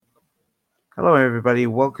Hello, everybody.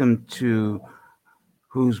 Welcome to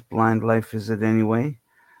Whose Blind Life Is It Anyway?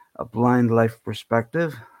 A Blind Life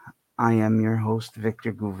Perspective. I am your host,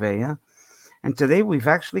 Victor Gouveia, and today we've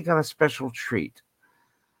actually got a special treat.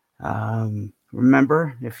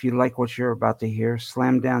 Remember, if you like what you're about to hear,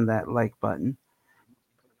 slam down that like button,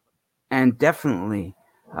 and definitely,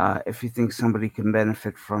 if you think somebody can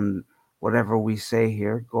benefit from whatever we say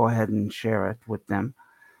here, go ahead and share it with them.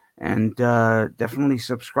 And definitely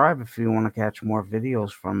subscribe if you want to catch more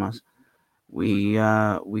videos from us. We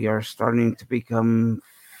are starting to become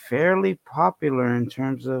fairly popular in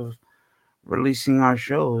terms of releasing our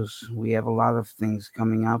shows. We have a lot of things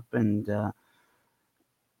coming up, and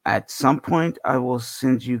at some point, I will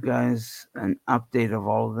send you guys an update of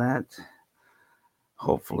all of that.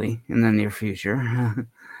 Hopefully, in the near future.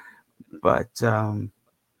 But in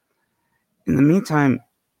the meantime,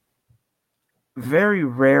 very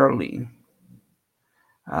rarely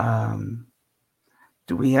um,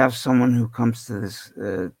 do we have someone who comes to this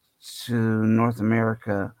to North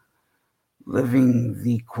America living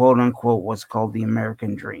the quote unquote what's called the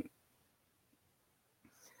American dream.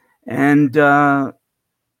 And you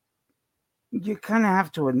kind of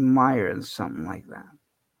have to admire something like that.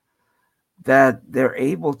 That they're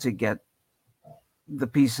able to get the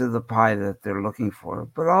piece of the pie that they're looking for,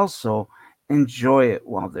 but also enjoy it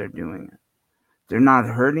while they're doing it. They're not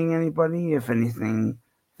hurting anybody. If anything,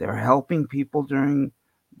 they're helping people during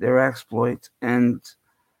their exploits. And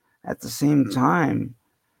at the same time,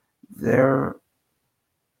 their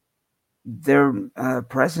their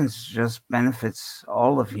presence just benefits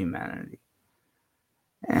all of humanity.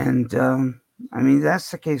 And I mean,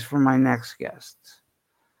 that's the case for my next guest,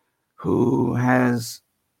 who has,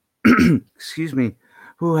 excuse me,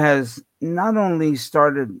 who has not only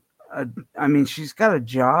started, a, I mean, she's got a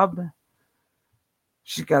job,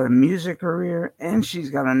 she's got a music career, and she's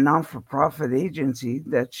got a non for profit agency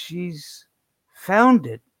that she's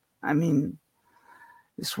founded. I mean,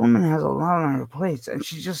 this woman has a lot on her plates, and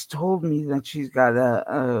she just told me that she's got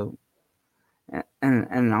and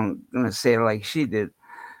I'm going to say it like she did,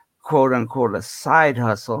 quote unquote, a side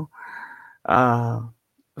hustle uh,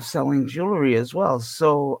 selling jewelry as well.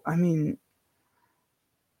 So I mean,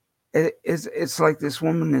 it's like this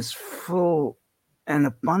woman is full and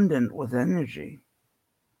abundant with energy,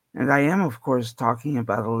 and I am of course talking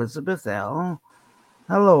about Elizabeth L.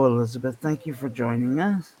 Hello, Elizabeth. Thank you for joining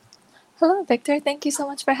us. Hello, Victor. Thank you so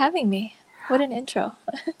much for having me. What an intro.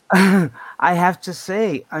 I have to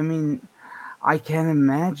say, I mean, I can't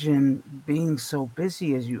imagine being so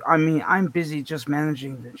busy as you. I mean, I'm busy just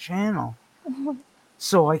managing the channel.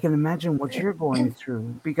 So I can imagine what you're going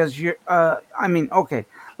through because you're I mean, okay,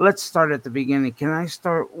 let's start at the beginning. Can I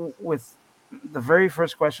start with the very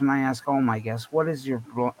first question I ask all my guests? What is your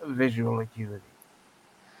visual acuity?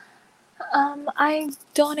 I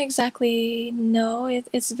don't exactly know.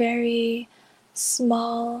 It's very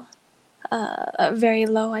small, very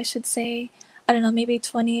low, I should say. I don't know, maybe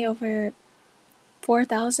 20 over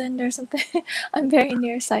 4,000 or something. I'm very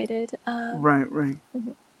nearsighted. Right, right.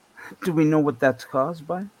 Mhm. Do we know what that's caused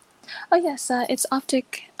by? Oh yes, it's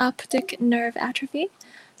optic nerve atrophy.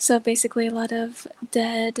 So basically, a lot of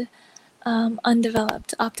dead,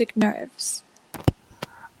 undeveloped optic nerves.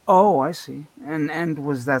 Oh, I see. And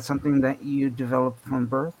was that something that you developed from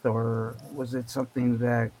birth, or was it something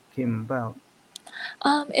that came about?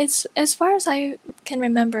 It's as far as I can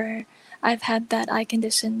remember, I've had that eye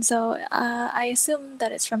condition, so I assume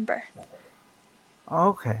that it's from birth.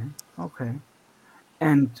 Okay, okay.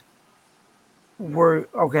 And were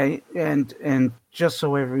okay, and just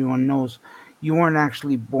so everyone knows, you weren't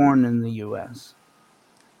actually born in the U.S.,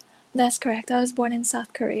 That's correct. I was born in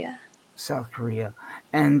South Korea. South Korea,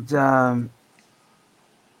 and are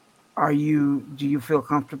you? Do you feel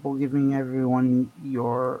comfortable giving everyone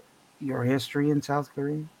your history in South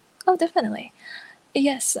Korea? Oh, definitely.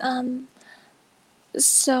 Yes.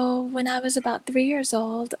 So when I was about 3 years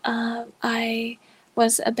old, I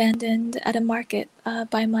was abandoned at a market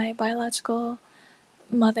by my biological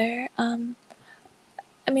mother.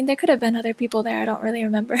 I mean, there could have been other people there. I don't really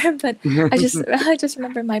remember, but I just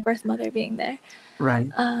remember my birth mother being there.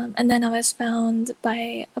 Right. And then I was found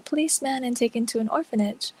by a policeman and taken to an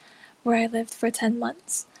orphanage, where I lived for 10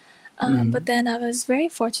 months. But Hmm. then I was very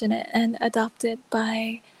fortunate and adopted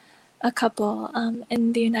by a couple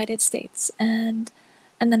in the United States, and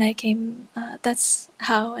then I came. That's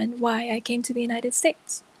how and why I came to the United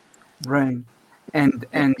States. Right. And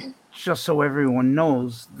just so everyone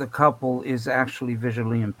knows, the couple is actually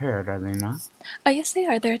visually impaired, are they not? Yes, they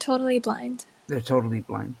are. They're totally blind. They're totally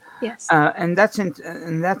blind. Yes. And that's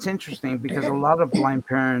interesting because a lot of blind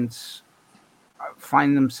parents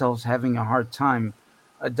find themselves having a hard time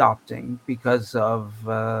adopting because of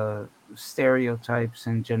stereotypes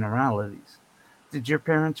and generalities. Did your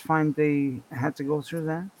parents find they had to go through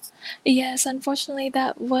that? Yes, unfortunately,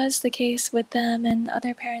 that was the case with them and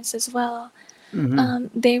other parents as well.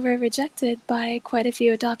 Mm-hmm. They were rejected by quite a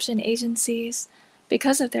few adoption agencies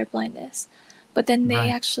because of their blindness. But then they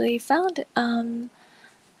Right. actually found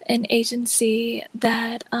an agency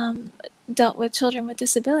that dealt with children with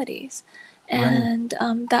disabilities. Right. And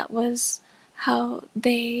that was how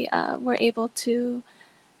they were able to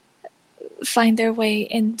find their way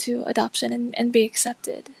into adoption and be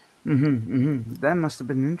accepted. Mm-hmm. Mm-hmm. That must have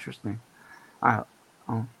been interesting. I,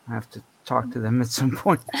 I'll have to talk to them at some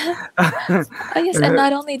point. Yes, and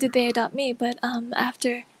not only did they adopt me, but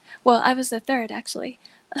after, well, I was the third actually.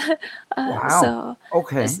 Wow. So,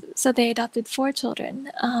 Okay. so they adopted four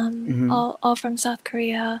children, Mm-hmm. all from South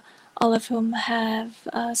Korea, all of whom have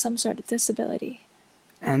some sort of disability.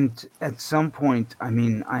 And at some point, I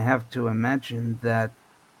mean, I have to imagine that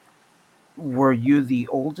were you the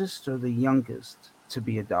oldest or the youngest to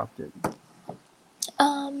be adopted?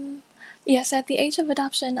 Um, yes, at the age of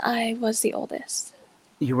adoption, I was the oldest.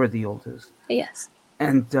 You were the oldest. Yes.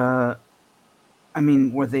 And I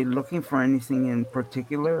mean, were they looking for anything in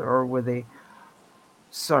particular or were they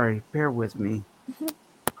sorry, bear with me.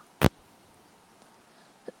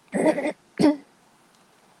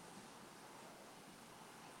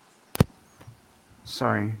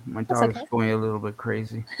 Sorry, my That's dog's okay. going a little bit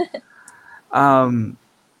crazy. Um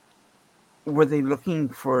were they looking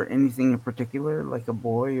for anything in particular, like a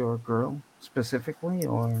boy or a girl specifically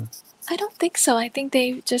or I don't think so. I think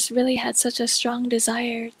they just really had such a strong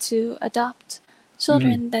desire to adopt Mhm.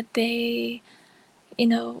 children that they,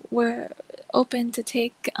 were open to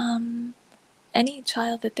take any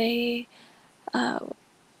child that they uh,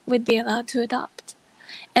 would be allowed to adopt.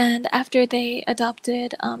 And after they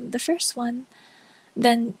adopted the first one,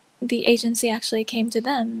 then the agency actually came to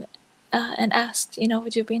them and asked,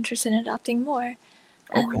 would you be interested in adopting more?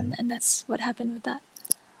 Okay. And that's what happened with that.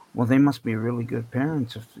 Well, they must be really good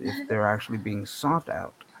parents if they're actually being sought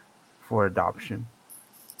out for adoption.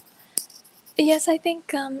 Yes, I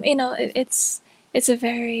think it's a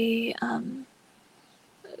very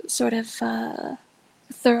sort of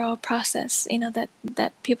thorough process,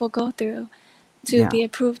 that people go through to Yeah. be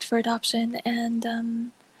approved for adoption.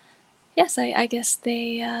 And yes, I guess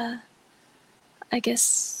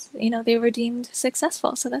they were deemed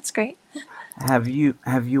successful, so that's great. Have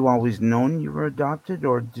you always known you were adopted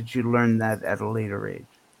or did you learn that at a later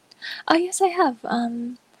age? Oh yes, I have.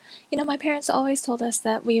 My parents always told us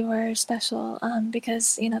that we were special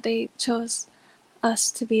because they chose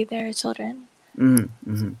us to be their children.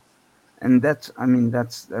 Mm-hmm. Mm-hmm. And that's I mean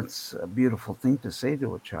that's a beautiful thing to say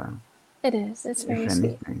to a child, It is. It's if very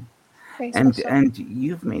sweet, anything. very And special. and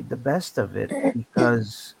you've made the best of it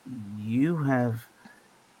because you have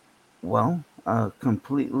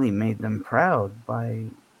completely made them proud by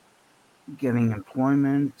getting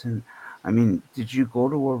employment. And I mean, did you go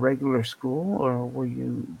to a regular school or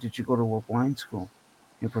did you go to a blind school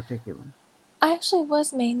in particular? I actually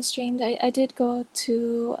was mainstreamed. I did go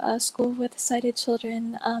to a school with sighted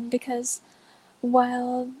children because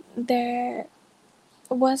while there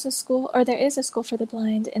is a school for the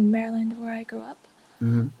blind in Maryland where I grew up,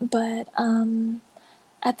 Hmm. but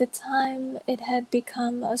at the time it had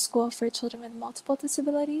become a school for children with multiple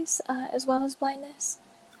disabilities as well as blindness.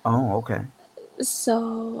 Oh, okay.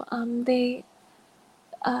 So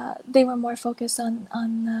they were more focused on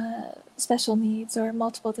special needs or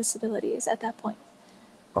multiple disabilities at that point.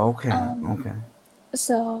 Okay. Um, Okay.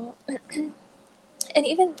 so and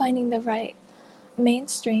even finding the right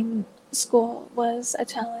mainstream school was a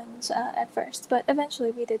challenge at first, but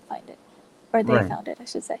eventually we did find it, or they Right. found it, I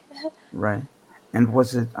should say. Right. And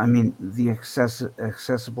was it, I mean, the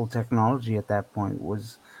accessible technology at that point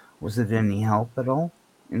was it any help at all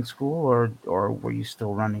in school or were you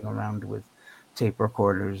still running around with tape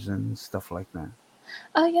recorders and stuff like that?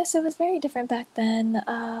 Yes, it was very different back then.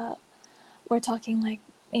 We're talking like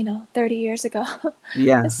 30 years ago.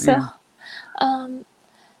 Yeah, so yeah. um,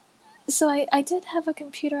 so I did have a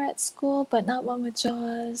computer at school, but not one with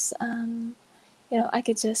JAWS. I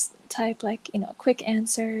could just type like quick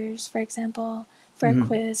answers, for example, for a Hmm.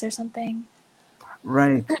 quiz or something.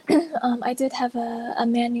 Right. I did have a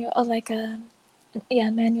manual, like a yeah,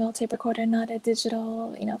 manual tape recorder, not a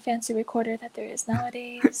digital, fancy recorder that there is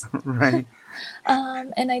nowadays. Right.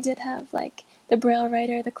 And I did have like the braille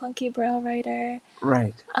writer, the clunky braille writer,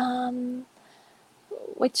 Right. um,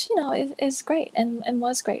 which is great and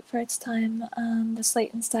was great for its time. The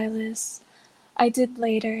slate and stylus. I did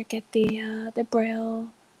later get the braille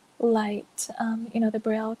light, the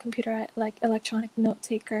Braille computer, like electronic note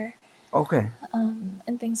taker, Okay.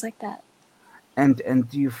 and things like that. And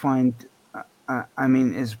do you find, I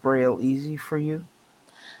mean, is Braille easy for you?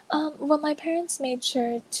 Well, my parents made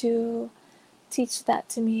sure to teach that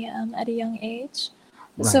to me at a young age.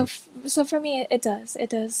 So, Right. so for me, it does. It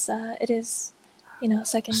does. It is,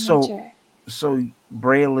 second So nature. so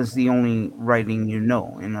Braille is the only writing you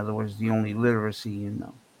know. In other words, the only literacy you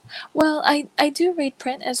know. Well, I do read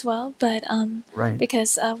print as well, but Right.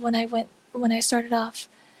 because when I started off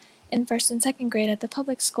in first and second grade at the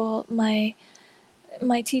public school, my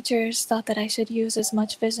teachers thought that I should use as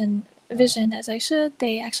much vision as I should.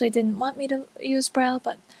 They actually didn't want me to use Braille,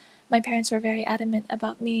 but my parents were very adamant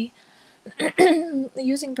about me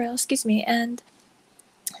using Braille. Excuse me, and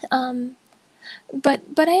um, but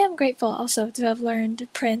I am grateful also to have learned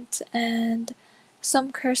print and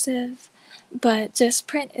some cursive, but just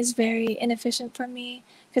print is very inefficient for me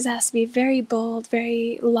because it has to be very bold,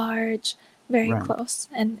 very large, very Right. close,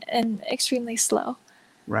 and extremely slow.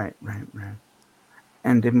 Right. Right. Right.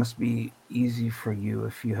 And it must be easy for you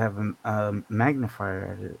if you have a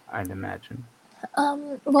magnifier, I'd imagine.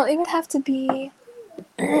 Well, it would have to be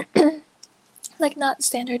like not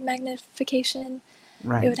standard magnification. It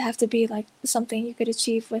Right. would have to be like something you could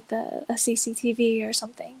achieve with a CCTV or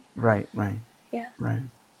something. Right. Right. Yeah, Right.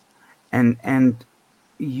 And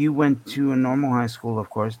you went to a normal high school, of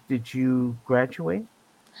course. Did you graduate?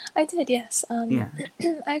 I did. Yes. Yeah.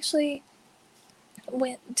 I actually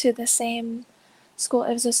went to the same school.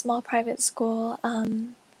 It was a small private school.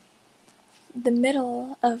 The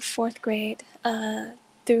middle of fourth grade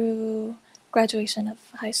through graduation of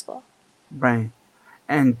high school. Right.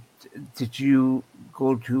 And did you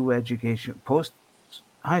go to education, post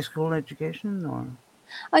high school education, or?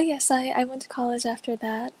 Oh yes, I went to college after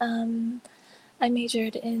that. I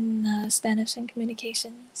majored in Spanish and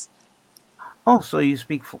communications. Oh, so you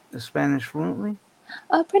speak Spanish fluently?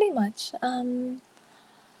 Pretty much.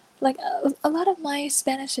 Like a lot of my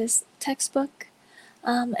Spanish is textbook,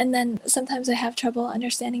 and then sometimes I have trouble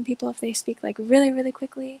understanding people if they speak like really really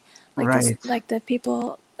quickly, like this Right. like the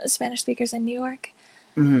people Spanish speakers in New York.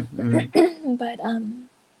 Hmm.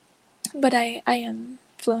 but I am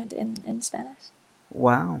fluent in Spanish.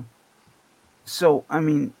 Wow. So, I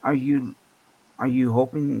mean, are you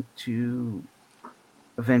hoping to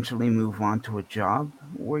eventually move on to a job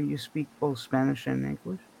where you speak both Spanish and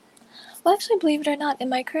English? Well, actually, believe it or not, in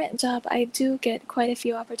my current job, I do get quite a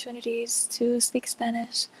few opportunities to speak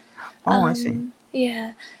Spanish. Oh, I see.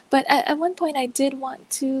 Yeah, but at one point, I did want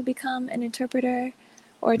to become an interpreter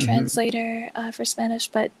or Hmm. translator for Spanish,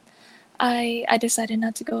 but I decided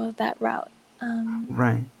not to go that route. Um,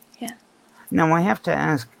 Right. yeah, Now, I have to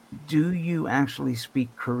ask, do you actually speak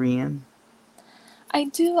Korean? I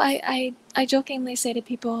do. I jokingly say to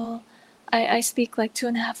people, I speak like two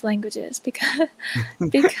and a half languages because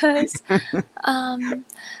because um,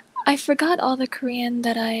 I forgot all the Korean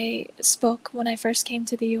that I spoke when I first came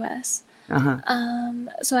to the U.S. Uh-huh.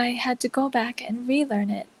 So I had to go back and relearn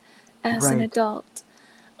it as an Right. adult.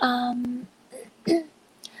 Um,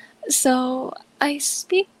 so I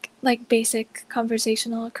speak like basic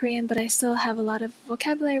conversational Korean, but I still have a lot of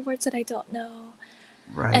vocabulary words that I don't know,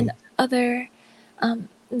 and Right. other.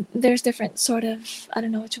 There's different sort of, I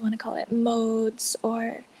don't know what you want to call it, modes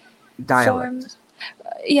or forms. Dialect.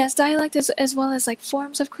 Yes, dialect as well as like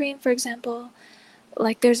forms of Korean. For example,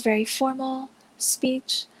 like there's very formal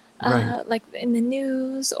speech, Right. like in the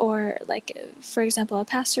news, or like for example a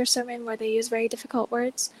pastor sermon where they use very difficult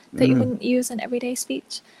words that you Mm. wouldn't use in everyday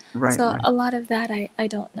speech. Right. So Right. a lot of that I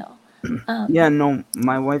don't know. Yeah. um, No,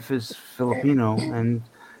 my wife is Filipino, and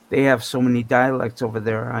they have so many dialects over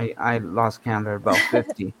there. I lost count at about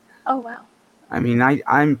 50. oh wow. I mean,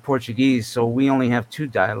 I'm Portuguese, so we only have two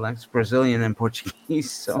dialects, Brazilian and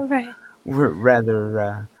Portuguese. So Right. we're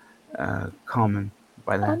rather common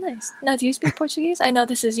by Oh that. nice. Now do you speak Portuguese? I know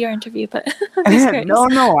this is your interview, but I'm just curious. No,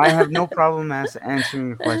 no, I have no problem answering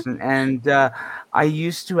your question. And I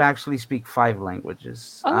used to actually speak five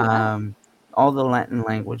languages, Oh wow. all the Latin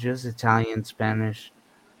languages: Italian, Spanish,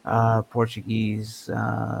 Portuguese,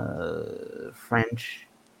 French,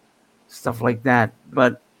 stuff like that.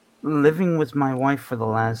 But living with my wife for the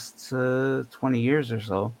last 20 years or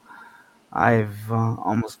so, I've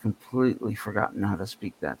almost completely forgotten how to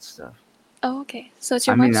speak that stuff. Oh okay, so it's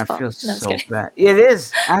I your mean, wife's I fault. feel No, just so kidding. bad. It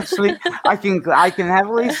is actually. I can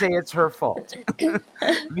heavily say it's her fault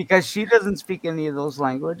because she doesn't speak any of those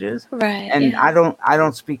languages, Right, and yeah. I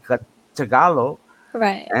don't speak Tagalog,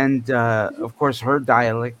 Right. and of course her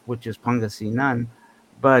dialect, which is Pangasinan,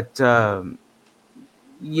 but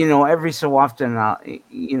every so often,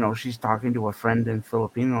 she's talking to a friend in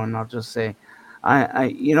Filipino, and I'll just say,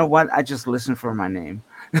 you know what? I just listen for my name.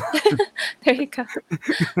 There you go.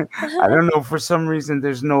 I don't know, for some reason,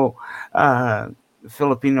 there's no uh,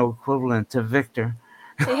 Filipino equivalent to Victor.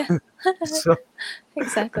 Yeah, So,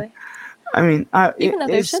 exactly. I mean, Even though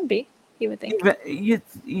there it's should be, you would think. even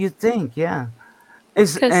you think, yeah. And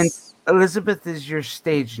Because, Elizabeth is your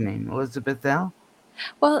stage name, Elizabeth L.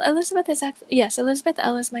 well, Elizabeth is actually, yes, Elizabeth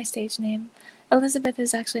L is my stage name. Elizabeth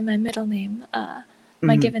is actually my middle name, my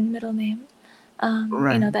Hmm. given middle name,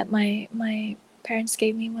 Right, that my parents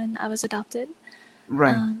gave me when I was adopted.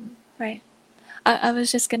 right. Right. I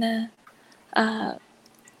was just gonna, uh,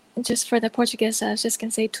 just for the Portuguese, I was just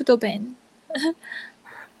gonna say tudo bem.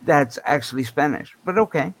 That's actually Spanish, but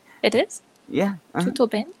okay. It is? Yeah. Tudo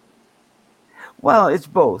bem? Well, it's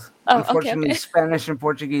both. Oh, okay, Unfortunately, okay. Spanish and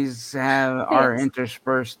Portuguese are Yes.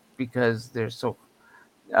 interspersed because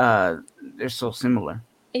uh, they're so similar.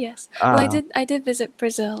 Yes. Well, Uh, I did visit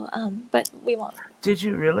Brazil, but we won't. did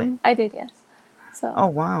you really? I did, yes. So, Oh,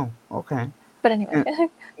 wow. Okay. but anyway, And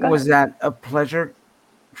go was ahead. that a pleasure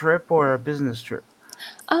trip or a business trip?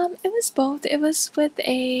 It was both. It was with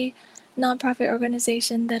a nonprofit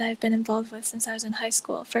organization that I've been involved with since I was in high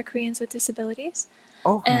school for Koreans with disabilities.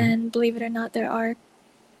 Okay. And believe it or not, there are,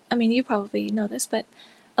 I mean, you probably know this, but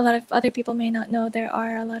a lot of other people may not know there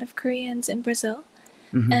are a lot of Koreans in Brazil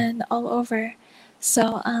Hmm. and all over.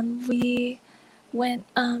 So we went,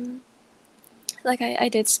 like I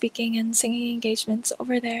did speaking and singing engagements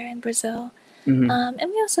over there in Brazil. Hmm.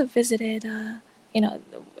 And we also visited, you know,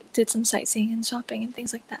 did some sightseeing and shopping and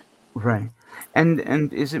things like that. Right. And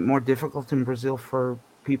is it more difficult in Brazil for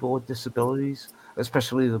people with disabilities,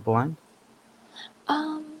 especially the blind?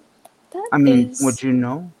 Um, that I mean, would is, you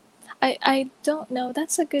know? I don't know.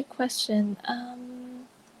 That's a good question.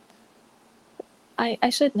 I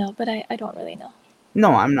should know, but I don't really know.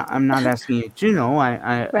 No, I'm not asking you to know.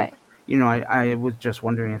 Right. I was just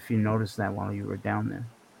wondering if you noticed that while you were down there.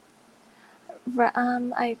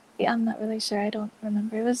 Yeah, I'm not really sure. I don't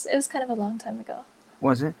remember. It was kind of a long time ago.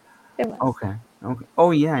 Was it? It was. Okay. Okay.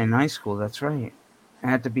 Oh yeah, in high school, that's right. It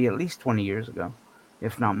had to be at least 20 years ago,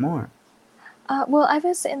 if not more. Well, I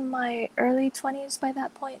was in my early 20s by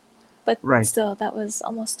that point, but Right. still, that was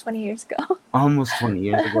almost 20 years ago. Almost 20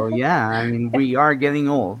 years ago. Yeah, I mean, we are getting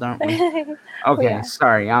old, aren't we? We Okay, are.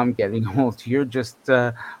 sorry, I'm getting old. You're just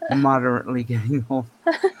moderately getting old.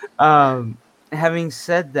 Um, Having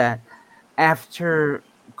said that, after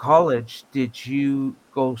college, did you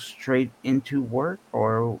go straight into work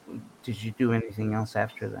or did you do anything else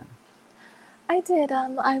after that? I did.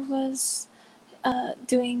 I was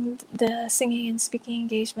doing the singing and speaking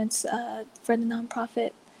engagements for the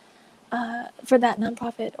nonprofit, for that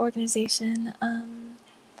nonprofit organization.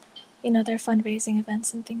 Their fundraising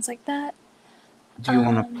events and things like that. Do you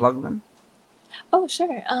want to Um, plug them? oh,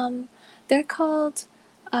 sure. They're called,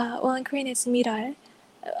 well, in Korean it's miral,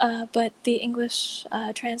 but the English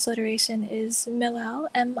transliteration is Milal,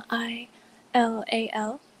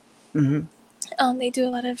 Milal. Hmm. They do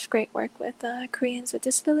a lot of great work with Koreans with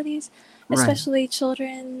disabilities, Right, especially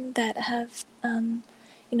children that have,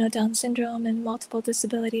 Down syndrome and multiple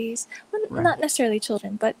disabilities. Well, right. not necessarily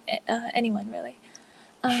children, but anyone really.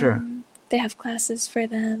 Sure. They have classes for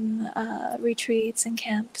them, retreats and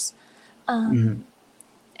camps, Hmm. um,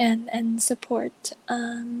 and support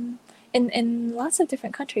in lots of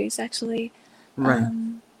different countries actually. Right.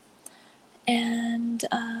 Um, and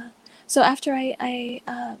so after I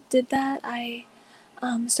did that, I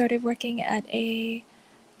started working at a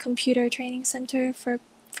computer training center for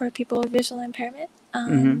people with visual impairment.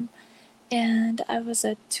 Hmm. And I was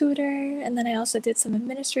a tutor, and then I also did some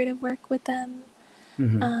administrative work with them.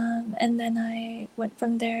 Hmm. And then I went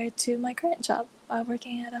from there to my current job,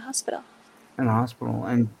 working at a hospital. In a hospital,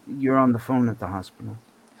 and you're on the phone at the hospital.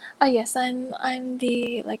 Oh yes, I'm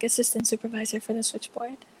the like assistant supervisor for the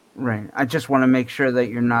switchboard. Right. I just want to make sure that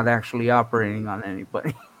you're not actually operating on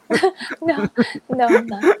anybody. No, no, I'm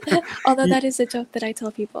not. Although Y- that is a joke that I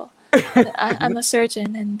tell people. I'm a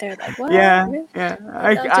surgeon, and they're like, "What? yeah, Really?" yeah.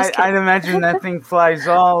 No, just I'd kidding. imagine that thing flies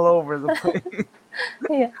all over the place.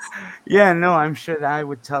 Yes. Yeah, no, I'm sure that I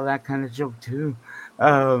would tell that kind of joke too.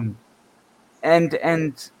 Um, and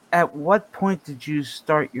at what point did you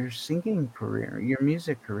start your singing career, your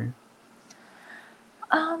music career?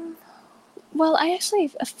 Um, well, I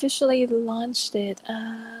actually officially launched it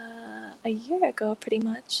a year ago, pretty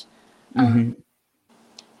much, Hmm.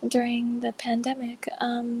 during the pandemic.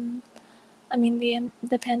 I mean,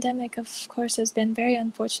 the pandemic, of course, has been very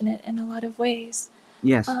unfortunate in a lot of ways.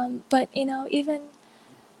 Yes. But even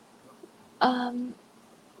um,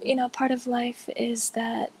 part of life is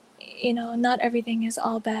that, not everything is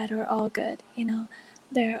all bad or all good.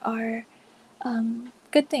 There are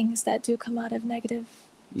good things that do come out of negative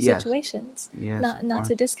Yes, situations. yes, of Not course.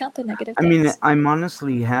 to discount the negative I mean, things. I'm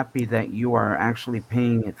honestly happy that you are actually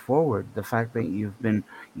paying it forward. The fact that you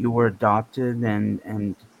were adopted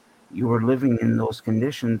and you were living in those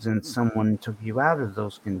conditions and someone took you out of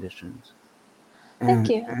those conditions Thank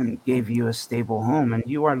you. and gave you a stable home. And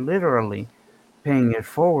you are literally paying it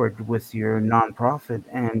forward with your nonprofit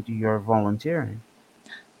and your volunteering.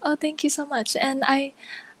 Oh, thank you so much. And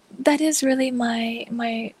that is really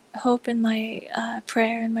my hope and my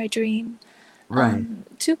prayer and my dream, Right.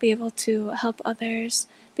 to be able to help others,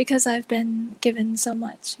 because I've been given so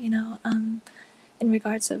much, in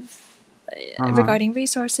regards of Uh-huh. regarding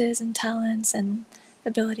resources and talents and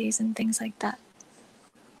abilities and things like that.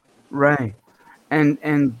 Right. And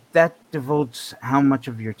that devotes how much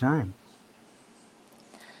of your time?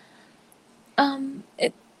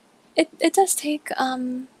 It it does take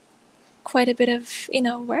quite a bit of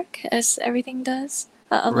work, as everything does.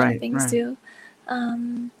 A lot of Right, things right. do.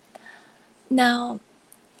 Um, Now,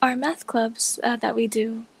 our math clubs that we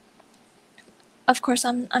do, of course,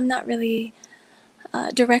 I'm not really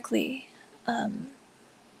directly. Um,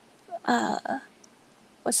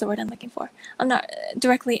 what's the word I'm looking for? I'm not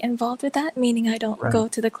directly involved with that, meaning I don't Right. go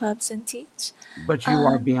to the clubs and teach. But you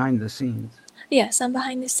are Um, behind the scenes. yes, I'm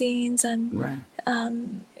behind the scenes. I'm, Right.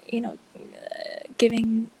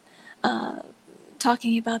 giving,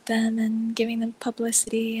 talking about them and giving them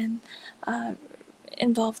publicity, and uh,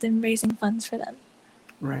 involved in raising funds for them.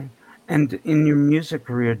 Right. And in your music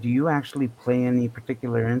career, do you actually play any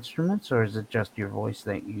particular instruments or is it just your voice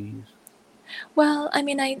that you use? Well, I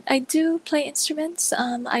mean, I do play instruments.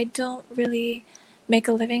 I don't really make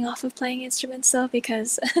a living off of playing instruments though,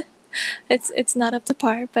 because it's not up to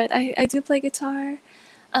par. But I do play guitar.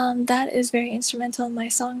 That is very instrumental in my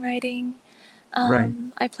songwriting. Right.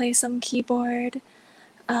 I play some keyboard.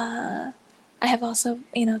 Uh, I have also,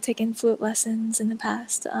 taken flute lessons in the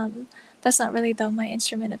past. That's not really though my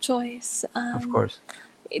instrument of choice, Of course.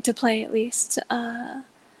 to play at least.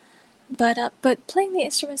 But playing the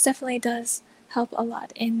instruments definitely does help a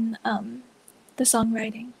lot in the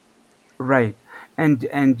songwriting. Right. And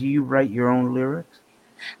do you write your own lyrics?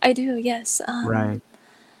 I do, yes. Right.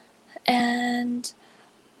 And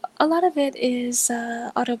a lot of it is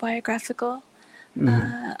autobiographical.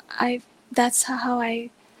 Hmm. I That's how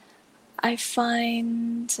I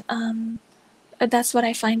find, that's what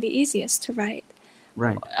I find the easiest to write.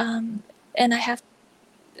 Right. And I have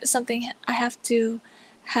to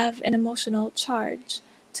have an emotional charge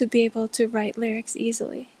to be able to write lyrics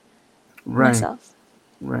easily Right. myself.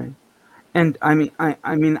 Right. And I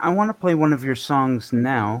mean I want to play one of your songs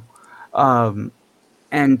now. Um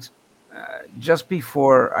and just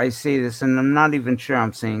before I say this, and I'm not even sure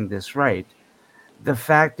I'm saying this right, the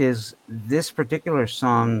fact is this particular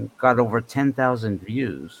song got over 10,000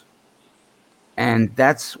 views, and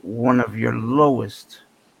that's one of your lowest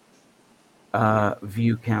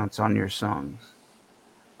view counts on your songs.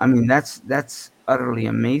 I mean, that's utterly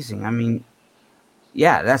amazing. I mean,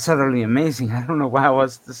 yeah, that's utterly amazing. I don't know what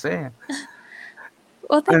else to say.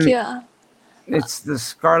 Well, I thank mean, you. it's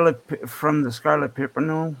from the Scarlet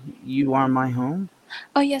Pimpernel. You are my home.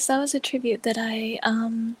 Oh yes, that was a tribute that I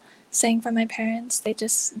sang for my parents.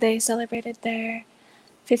 They celebrated their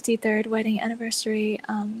 53rd wedding anniversary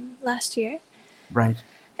last year, Right.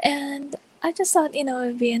 and I just thought it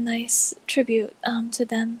would be a nice tribute to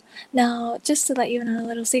them. Now, just to let you know a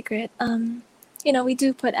little secret, we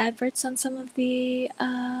do put adverts on some of the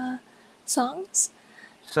songs,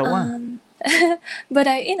 So what? um, but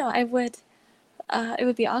I would. It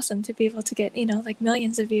would be awesome to be able to get like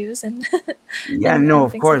millions of views and Yeah. No. and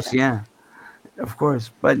Of things like course. that. Yeah. Of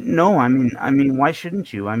course, but no, I mean, why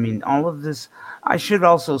shouldn't you? I mean, all of this. I should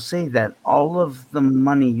also say that all of the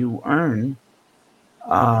money you earn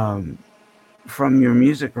um, from your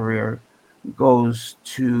music career goes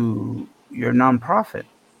to your nonprofit,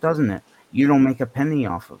 doesn't it? You don't make a penny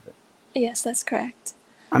off of it. Yes, that's correct.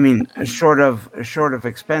 I mean, Um, short of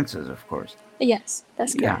expenses, of course. yes,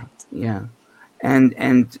 that's Yeah, correct. yeah. And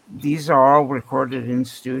these are all recorded in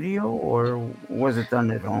studio, or was it done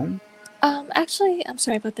at home? Actually, I'm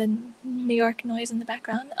sorry about the New York noise in the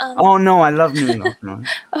background. Oh no, I love New York noise.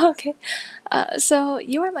 Okay. So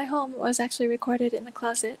 "You Are My Home" was actually recorded in the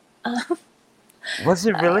closet. Was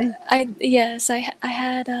it really? I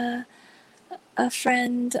had a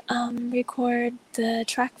friend record the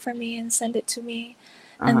track for me and send it to me,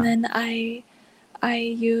 and Uh-huh. then I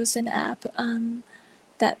used an app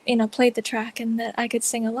that played the track and that I could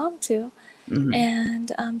sing along to, Hmm.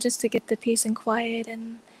 and just to get the peace and quiet,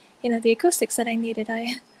 the acoustics that I needed.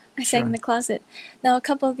 I sang in Sure. the closet. Now, a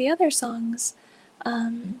couple of the other songs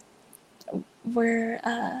were,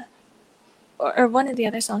 or one of the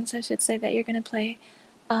other songs, I should say, that you're going to play,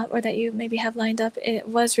 or that you maybe have lined up, it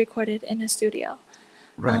was recorded in a studio.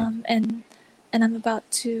 Right. And I'm about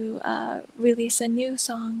to release a new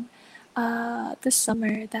song this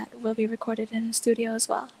summer that will be recorded in a studio as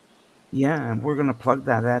well. Yeah, and we're gonna plug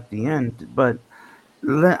that at the end. But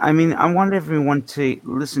I want everyone to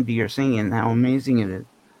listen to your singing and how amazing it is.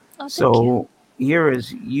 Oh, thank you. So here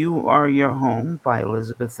is "You Are Your Home" by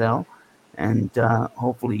Elizabeth L. And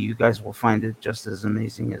hopefully you guys will find it just as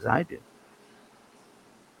amazing as I do.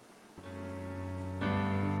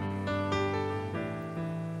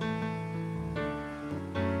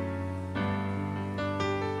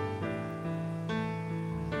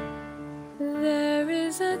 There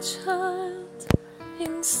is a child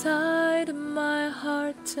inside my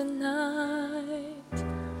heart tonight.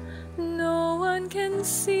 No one can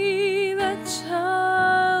see that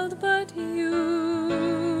child but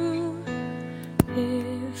you.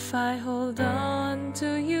 If I hold on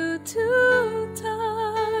to you too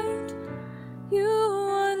tight, you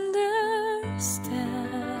understand.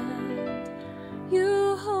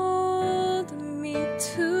 You hold me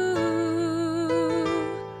too.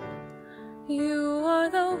 You are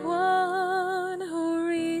the one who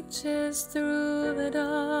reaches through the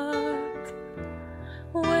dark.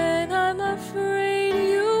 When I'm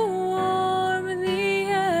afraid, you warm the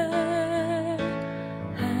air.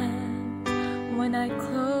 And when I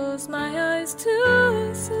close my eyes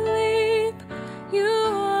to sleep, you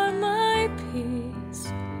are my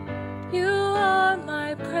peace. You are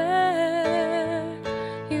my prayer.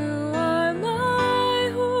 You are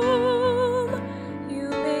my home. You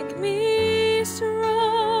make me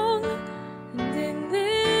strong. And in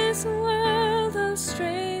this world of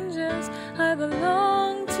strangers, I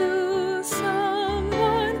belong to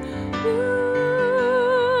someone. You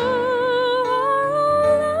are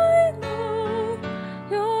all I know.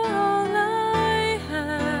 You're all I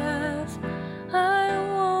have. I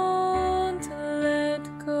won't let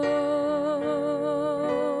go.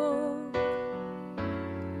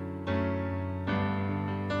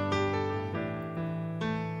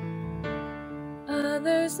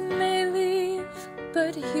 Others may leave,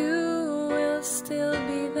 but you will still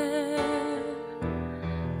be there,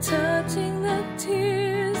 touching the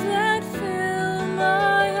tears that fill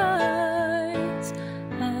my eyes.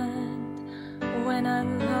 And when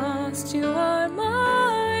I'm lost, you are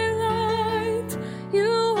my light.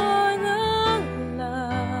 You are the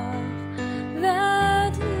love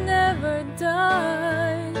that never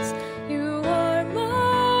dies. You are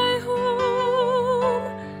my home.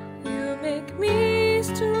 You make me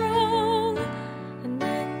strong. And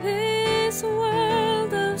in this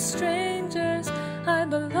world of strangers, I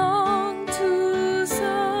belong to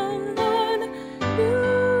someone. You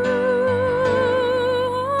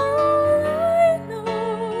are all I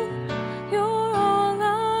know. You're all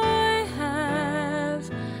I have.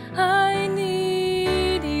 I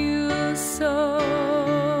need you so.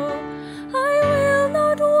 I will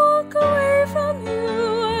not walk away from you.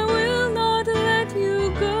 I will not let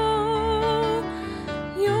you go.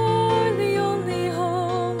 You're the only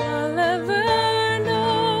home I'll ever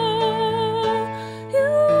know. You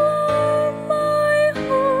are my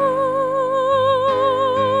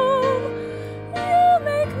home. You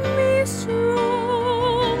make me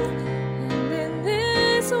strong. And in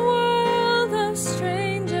this world of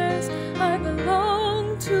strangers, I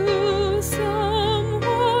belong to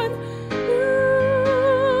someone. You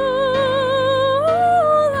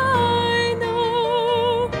all I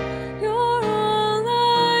know. You're all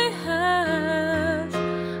I have.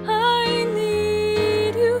 I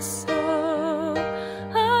need you so.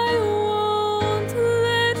 I won't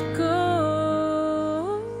let go.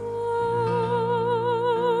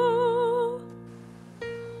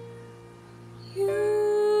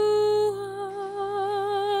 You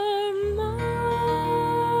are my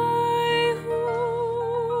home.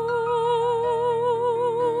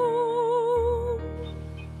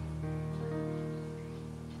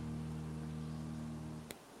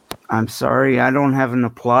 I'm sorry, I don't have an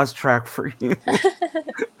applause track for you.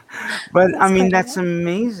 But I That's mean, quite that's alright.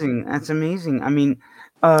 amazing. That's amazing. I mean,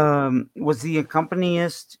 was the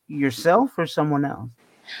accompanist yourself or someone else?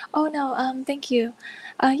 Oh no, thank you.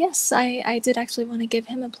 Yes, I did actually want to give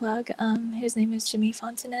him a plug. His name is Jimmy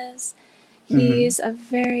Fontanez. Hmm. He's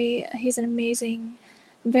an amazing,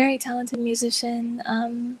 very talented musician.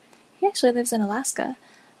 He actually lives in Alaska.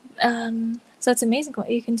 So it's amazing what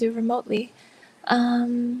you can do remotely.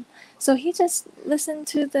 Um, so he just listened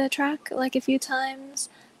to the track like a few times,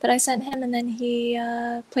 that I sent him, and then he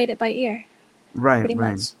played it by ear, Right, pretty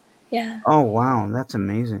right. much. Yeah. Oh, wow, that's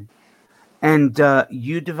amazing. And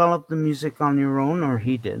you developed the music on your own, or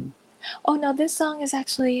he did? Oh no, this song is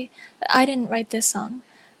actually I didn't write this song.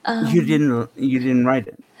 You Um, didn't. You didn't write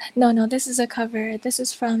it. no, this is a cover. This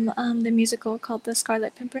is from the musical called The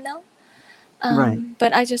Scarlet Pimpernel. Right,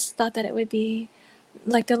 But I just thought that it would be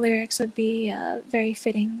like the lyrics would be very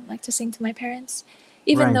fitting, like to sing to my parents,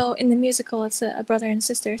 even right. though in the musical it's a brother and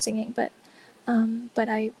sister singing. But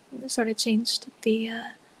I sort of changed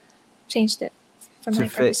it for To my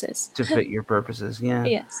fit purposes. to fit your purposes, yeah.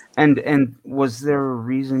 Yes. And was there a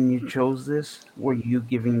reason you chose this? Were you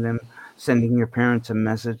sending your parents a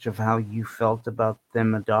message of how you felt about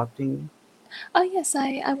them adopting you? Oh yes,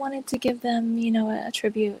 I wanted to give them a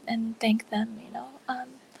tribute and thank them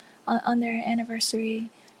on their anniversary.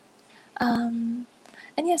 Um,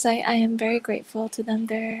 and yes, I am very grateful to them.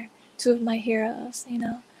 They're two of my heroes.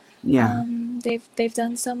 Yeah. They've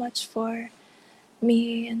done so much for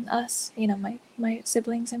me and us. My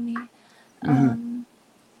siblings and me. Hmm. Um,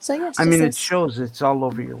 so yes, I just mean, it as shows. It's all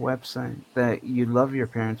over your website that you love your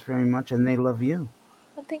parents very much, and they love you.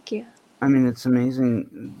 well, thank you, I mean, it's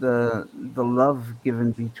amazing. The love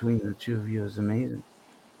given between the two of you is amazing.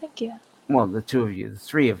 thank you. Well, the two of you, the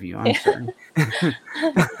three of you. I'm Yeah, sorry.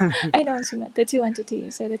 I know what you meant. The two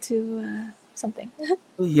entities or the two something.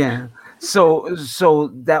 Yeah. So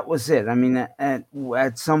that was it. I mean,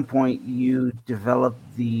 at some point you developed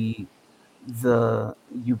you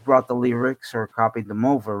brought the lyrics or copied them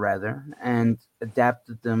over rather and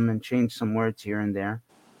adapted them and changed some words here and there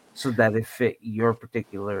so that it fit your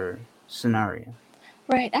particular scenario.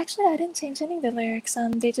 Right. Actually, I didn't change any of the lyrics.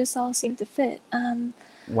 They just all seem to fit.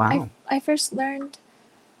 Wow. I first learned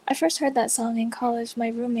I first heard that song in college. My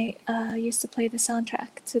roommate used to play the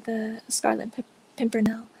soundtrack to the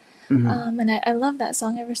Pimpernel, Hmm. and I love that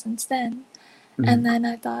song ever since then. Hmm. And then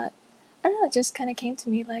I thought, I don't know, it just kind of came to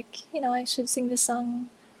me like, I should sing this song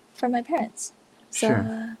for my parents. So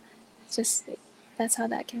Sure. just that's how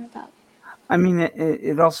that came about. I mean,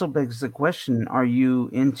 it also begs the question: are you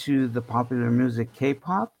into the popular music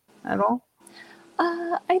K-pop at all?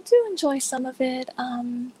 I do enjoy some of it.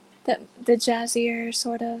 The jazzier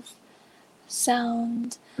sort of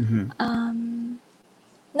sound. Hmm. Um,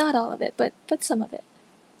 Not all of it, but some of it.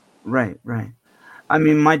 Right, right. I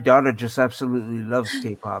mean, my daughter just absolutely loves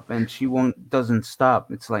K-pop, and she won't doesn't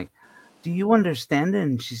stop. It's like, "Do you understand it?"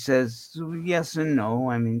 And she says, "Yes and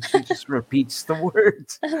no." I mean, she just repeats the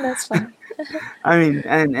words. That's funny. I mean,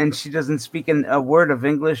 and she doesn't speak a word of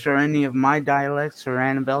English or any of my dialects or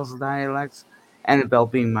Annabelle's dialects. Annabelle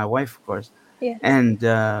being my wife, of course. Yes. And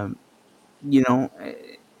you know,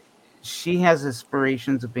 she has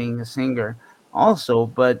aspirations of being a singer also,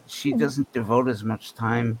 but she Hmm. doesn't devote as much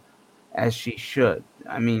time as she should.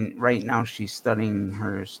 I mean, right now she's studying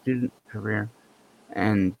her student career,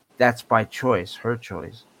 and that's by choice, her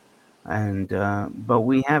choice. And but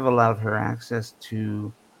we have allowed her access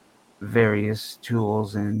to various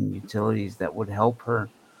tools and utilities that would help her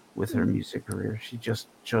with her Hmm. music career. She just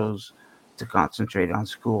chose to concentrate on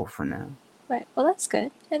school for now. Right. Well, that's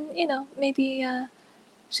good. And maybe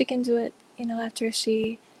she can do it. After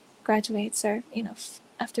she graduates, or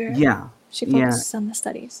after Yeah, she yeah, focuses on the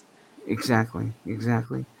studies. exactly,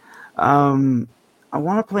 exactly. Um, I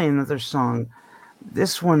want to play another song.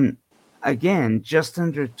 This one, again, just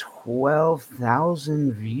under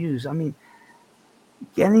 12,000 views. I mean,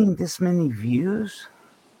 getting this many views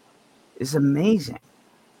is amazing.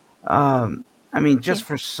 Um, I mean, Thank just you.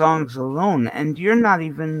 for songs alone, and you're not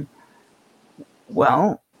even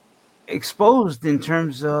well exposed in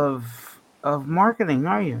terms of marketing,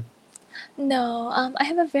 are you? No, I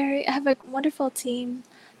have a wonderful team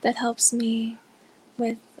that helps me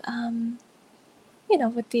with um,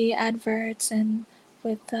 with the adverts and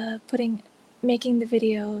with making the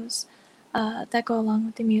videos that go along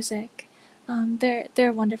with the music.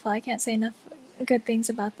 They're wonderful. I can't say enough good things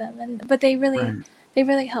about them, and but Right, they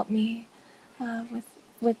really help me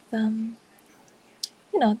with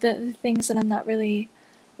the things that I'm not really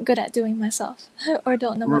good at doing myself or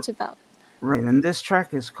don't know R- much about. right. And this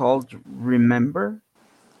track is called "Remember."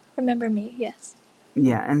 Remember me, yes.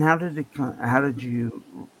 Yeah. And how did you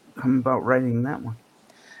come about writing that one?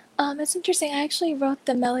 It's interesting. I actually wrote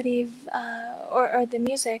the melody or the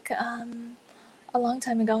music a long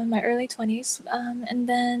time ago in my early 20s. And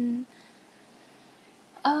then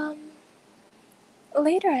um,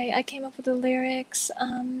 later I came up with the lyrics.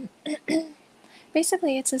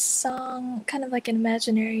 Basically, it's a song, kind of like an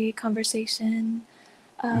imaginary conversation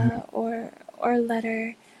Hmm. or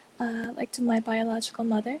letter, like to my biological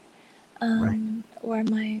mother Right. or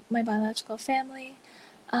my biological family.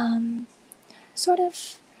 um, sort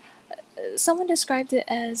of, someone described it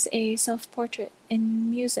as a self-portrait in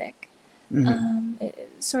music,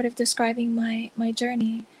 sort of describing my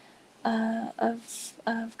journey of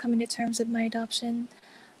coming to terms with my adoption,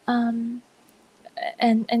 um,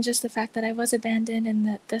 and just the fact that I was abandoned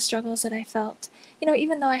and the struggles that I felt.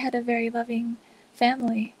 Even though I had a very loving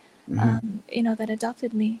family, that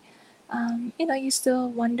adopted me, you still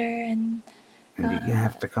wonder and you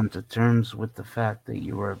have to come to terms with the fact that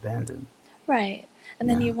you were abandoned. right, and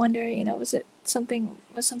then you wonder, was something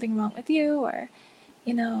wrong with you, or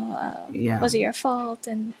was it your fault,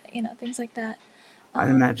 and things like that. I'd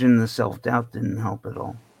imagine the self-doubt didn't help at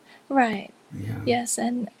all. Right. Yeah. Yes,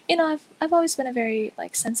 and I've always been a very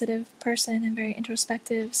sensitive person and very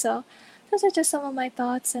introspective. So those are just some of my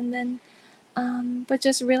thoughts, and then but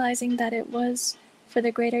just realizing that it was for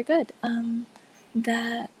the greater good.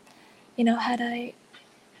 That had I,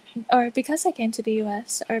 or because I came to the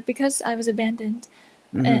U.S. or because I was abandoned,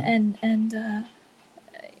 and and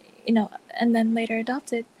then later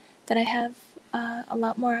adopted, that I have a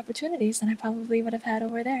lot more opportunities than I probably would have had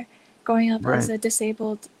over there, growing up as a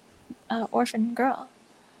disabled orphan girl.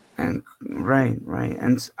 And right,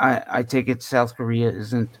 and I take it South Korea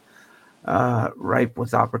isn't ripe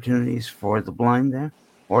with opportunities for the blind there,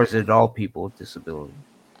 or is it all people with disabilities?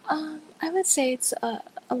 I would say it's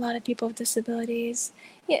a lot of people with disabilities.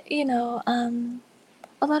 Yeah,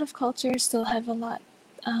 a lot of cultures still have a lot.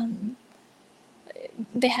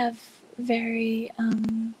 They have very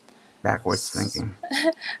backwards thinking.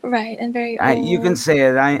 Right, and very old. You can say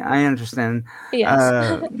it. I understand.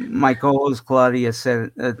 Yes. My co-host Claudia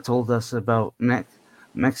told us about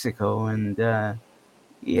Mexico, and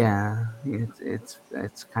yeah, it's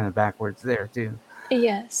kind of backwards there too.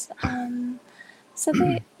 Yes. So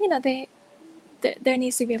there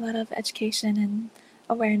needs to be a lot of education and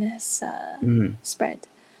awareness spread.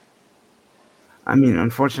 I mean,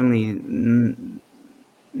 unfortunately,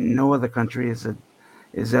 no other country is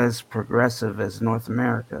as progressive as North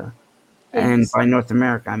America. Yes. And by North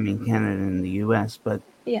America, I mean Canada and the U.S., but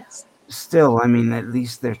yes, still, I mean, at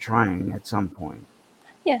least they're trying at some point.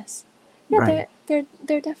 Yes. Yeah, right.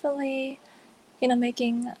 They're definitely,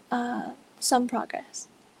 making some progress.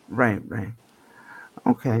 Right.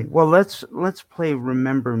 Okay. Well, let's play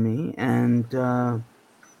Remember Me, and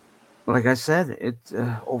like I said, it's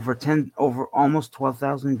over almost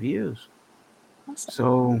 12,000 views. Awesome.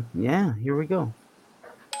 So yeah, here we go.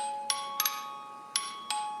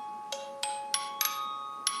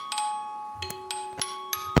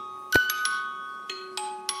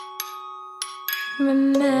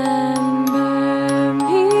 Remember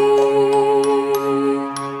me,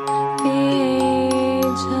 the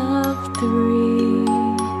age of 3.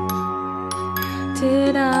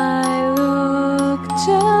 Did I look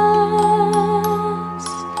just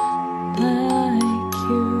like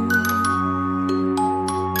you?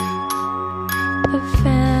 The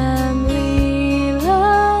family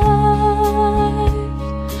life,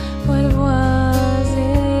 what was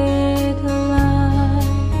it like?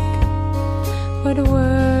 What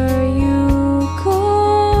were you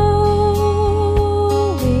going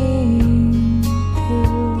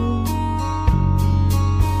through?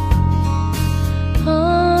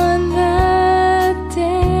 On that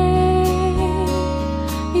day,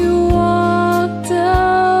 you walked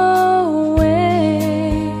away.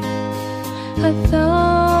 I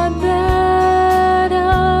thought that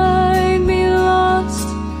I'd be lost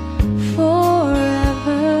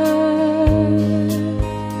forever.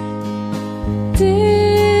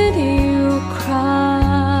 Did you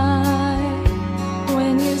cry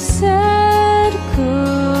when you said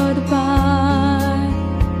goodbye?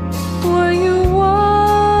 Were you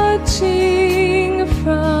watching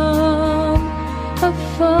from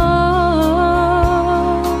afar?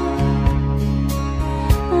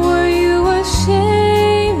 Were you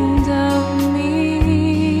ashamed of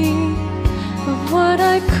me, of what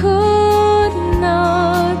I could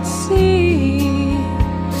not see?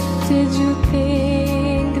 Did you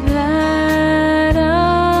think that I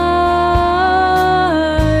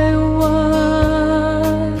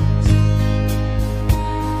was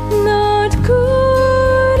not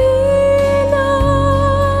good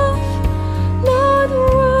enough, not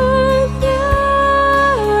worth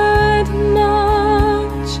that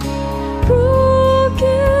much, broken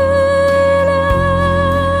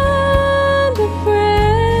and afraid?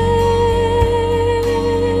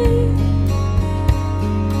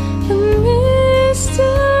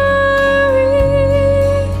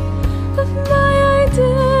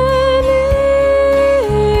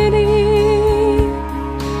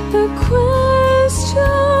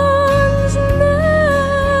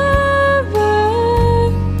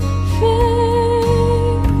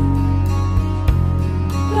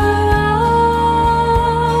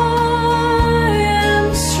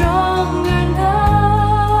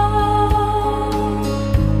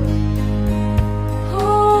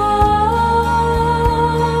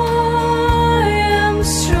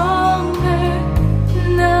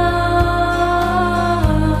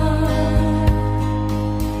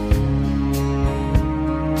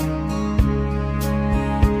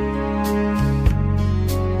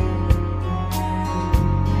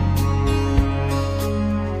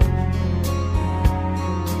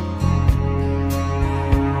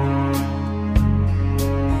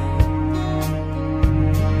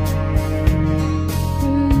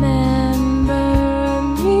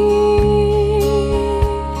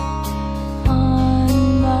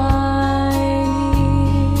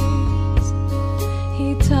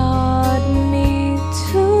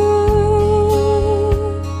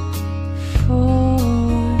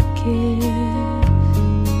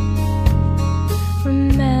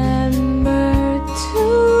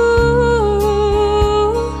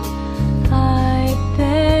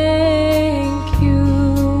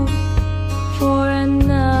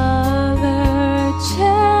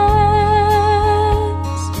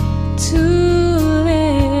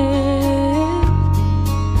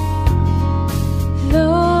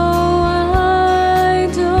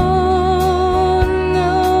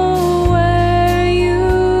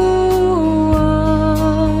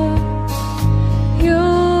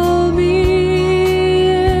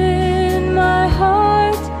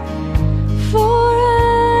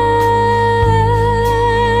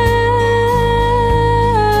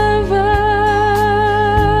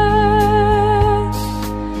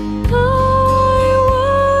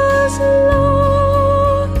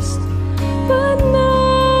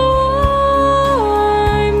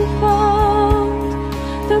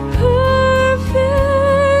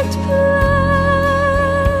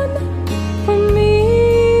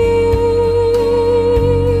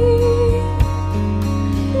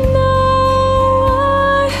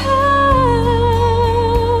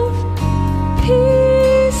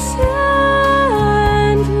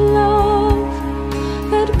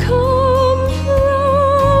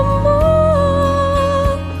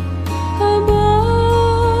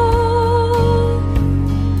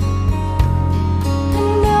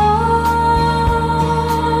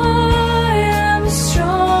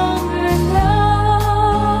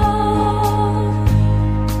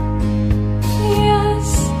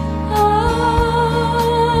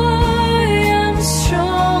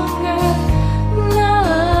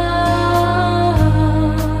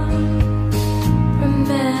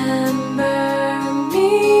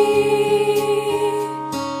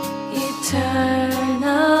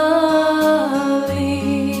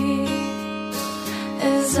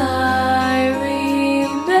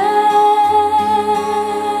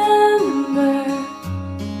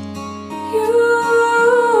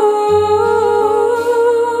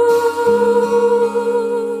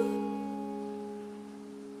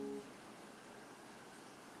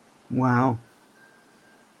 Wow.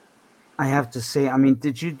 I have to say, I mean,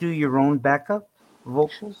 did you do your own backup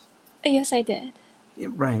vocals? Yes, I did.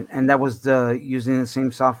 Right, and that was using the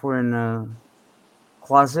same software in the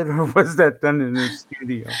closet, or was that done in the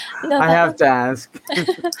studio? No, I that have one. to ask.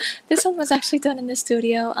 This one was actually done in the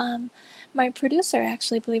studio. My producer,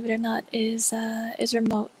 actually, believe it or not, is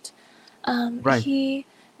remote. Right. He,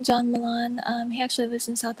 John Milan, he actually lives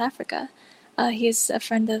in South Africa. He's a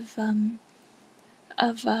friend of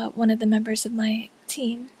one of the members of my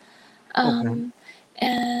team, Okay. um,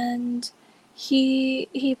 and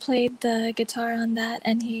he played the guitar on that,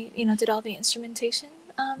 and he did all the instrumentation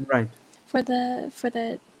Right. for the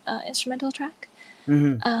instrumental track.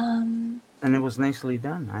 Hmm. Um, And it was nicely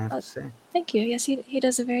done, I have oh, to say. thank you. Yes, he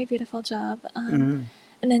does a very beautiful job. Hmm.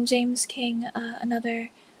 And then James King, another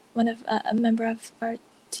one of a member of our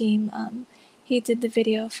team, he did the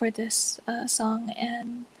video for this song,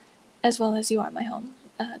 and as well as "You Are My Home,"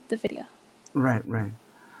 the video. Right. Right.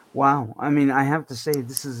 Wow. I mean, I have to say,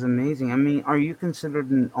 this is amazing. I mean, are you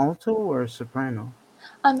considered an alto or a soprano?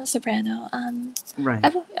 I'm a soprano. Right.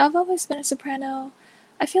 I've always been a soprano.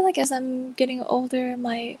 I feel like as I'm getting older,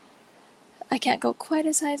 my I can't go quite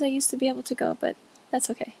as high as I used to be able to go, but that's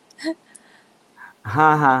okay. Ha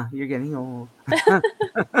ha, you're getting old.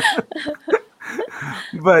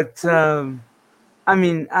 But I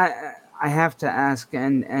mean, I have to ask,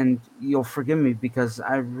 and you'll forgive me because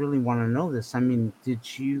I really want to know this. I mean, did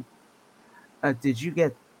you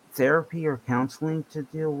get therapy or counseling to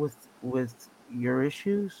deal with your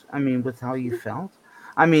issues? I mean, with how you felt.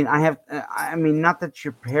 I mean, I mean, not that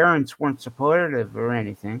your parents weren't supportive or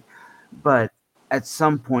anything, but at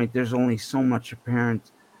some point, there's only so much a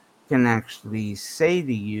parent can actually say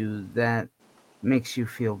to you that makes you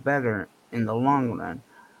feel better in the long run.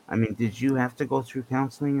 I mean, did you have to go through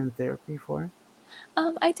counseling and therapy for it?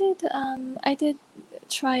 I did. I did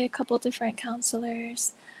try a couple different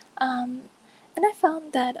counselors, um, and I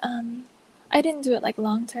found that I didn't do it like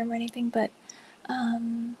long term or anything, but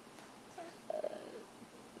um,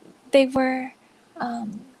 they were um,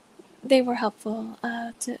 they were helpful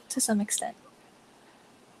to some extent.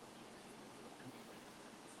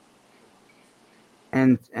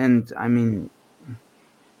 And I mean,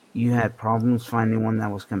 you had problems finding one that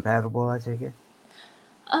was compatible, I take it?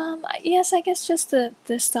 Yes, I guess just the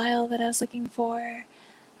style that I was looking for.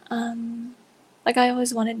 Um, like I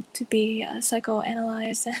always wanted to be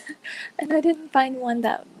psychoanalyzed, and I didn't find one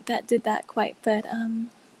that did that quite. But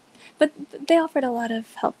they offered a lot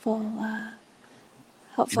of helpful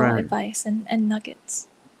Right. advice and nuggets.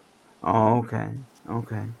 Oh, okay.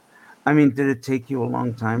 Okay. I mean, did it take you a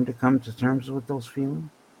long time to come to terms with those feelings?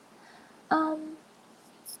 Um,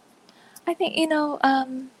 I think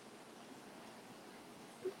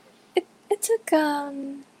it took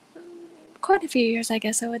quite a few years, I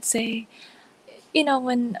guess I would say.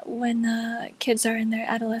 When kids are in their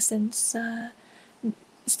adolescence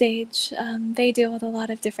stage, they deal with a lot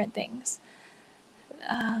of different things.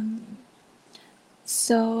 Um,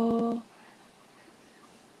 so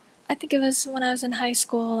I think it was when I was in high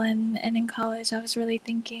school and in college, I was really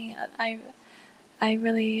thinking. I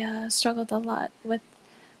really struggled a lot with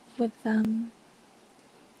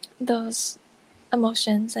those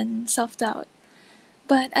emotions and self doubt.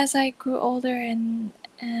 But as I grew older and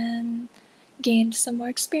gained some more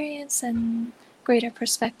experience and greater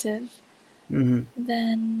perspective, Hmm.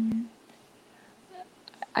 then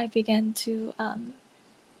I began to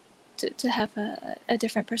have a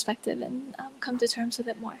different perspective and come to terms with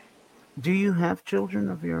it more. Do you have children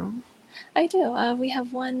of your own? I do. We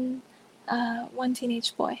have one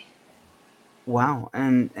teenage boy. Wow.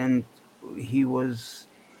 And he was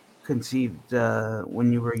conceived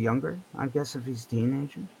when you were younger, I guess, if he's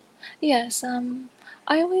teenager? Yes.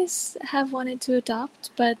 I always have wanted to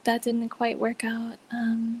adopt, but that didn't quite work out.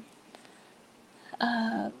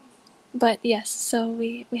 Uh, but yes, so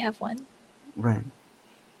we have one. Right.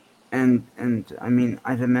 And I mean,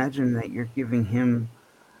 I'd imagine that you're giving him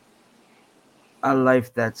a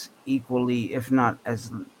life that's equally, if not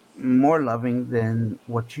as more loving than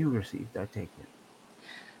what you received, I take it.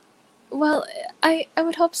 Well, I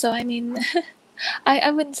would hope so. I mean,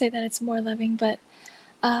 I wouldn't say that it's more loving,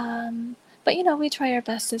 um, but we try our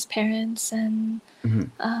best as parents, and Hmm.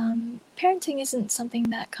 parenting isn't something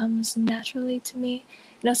that comes naturally to me.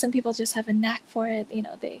 Some people just have a knack for it.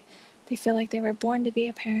 They feel like they were born to be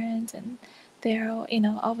a parent, and they're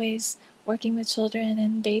always working with children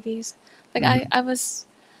and babies. Like I Hmm. I was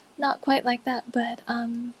not quite like that, but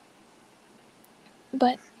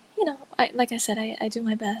like I said, I do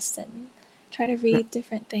my best and try to read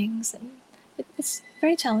different things, and it's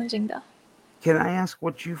very challenging though. Can I ask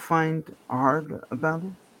what you find hard about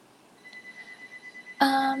it?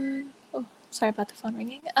 Oh, sorry about the phone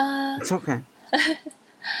ringing. It's okay.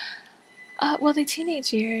 Well, the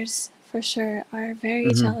teenage years for sure are very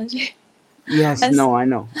Hmm. challenging. Yes, As no, I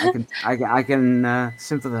know. I can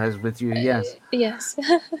sympathize with you. Yes. yes,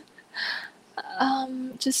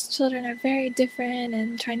 just children are very different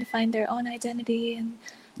and trying to find their own identity and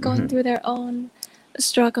going Hmm. through their own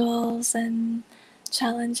struggles and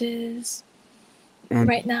challenges. And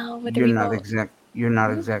Right now with the remote. you're not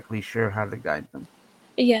Mhm. exactly sure how to guide them.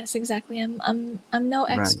 Yes, exactly. I'm no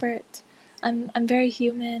Right. expert. I'm very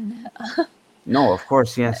human. No, of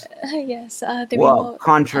course, yes. Yes, the Well, remote.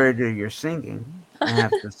 contrary to your singing, I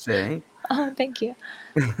have to say. Oh, thank you.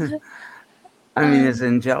 I mean, as Um,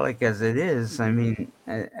 angelic as it is, I mean,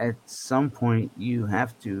 at some point you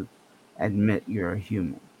have to admit you're a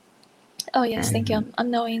human. oh yes, thank you. And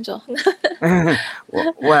I'm no angel.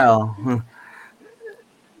 well,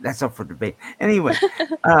 that's up for debate. Anyway,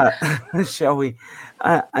 uh, shall we?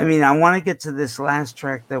 I mean, I want to get to this last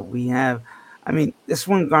track that we have. I mean, this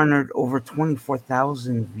one garnered over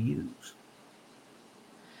 24,000 views,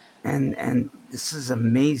 and this is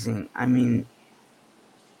amazing. I mean,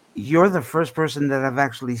 you're the first person that I've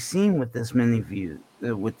actually seen with this many views,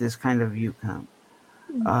 with this kind of view count.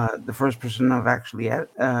 The first person I've actually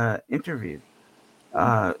interviewed.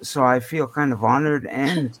 So I feel kind of honored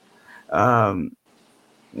and, um,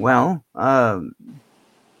 well,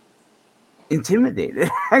 intimidated,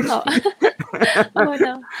 Oh, actually. oh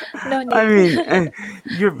no, no I need. mean,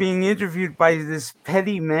 you're being interviewed by this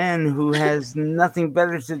petty man who has nothing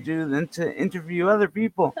better to do than to interview other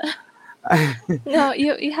people. No,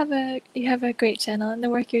 you have a great channel and the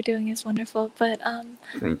work you're doing is wonderful. Thank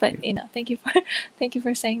But you. you know, thank you for thank you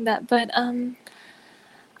for saying that.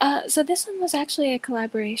 So this one was actually a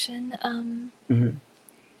collaboration. Hmm.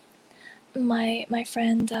 My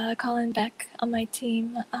friend Colin Beck on my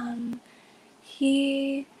team,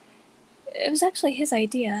 he it was actually his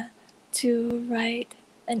idea to write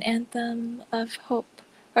an anthem of hope,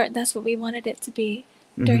 or that's what we wanted it to be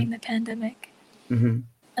Hmm. during the pandemic. Hmm.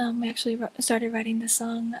 We actually started writing the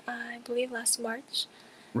song, I believe, last March,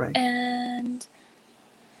 Right. and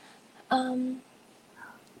um,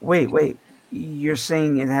 Wait. You're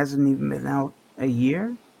saying it hasn't even been out a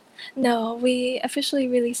year? no, we officially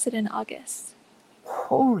released it in August.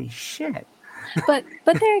 Holy shit. But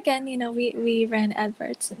there again, you know, we ran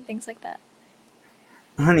adverts and things like that.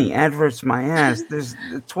 Honey, adverts my ass. There's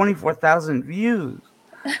 24,000 views.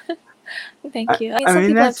 Thank you. I mean, I some mean,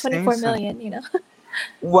 people have that's 24 saying million, you know.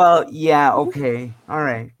 well, yeah, okay. All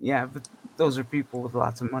right. Yeah, but those are people with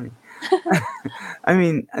lots of money. I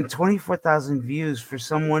mean, 24,000 views for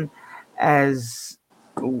someone as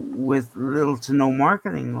with little to no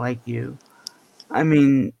marketing like you. I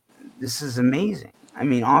mean, this is amazing. I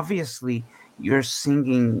mean, obviously, your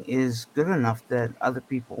singing is good enough that other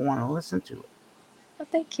people want to listen to it. Well,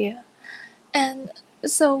 thank you. And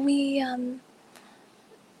so Colin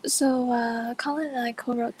and I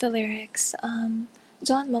co-wrote the lyrics.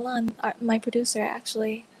 John Milan, my producer,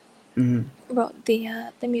 actually Hmm. wrote the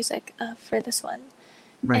music for this one,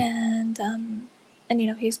 Right. and you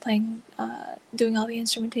know he's playing, doing all the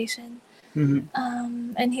instrumentation, Hmm.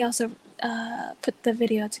 and he also put the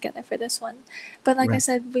video together for this one. But like I Right.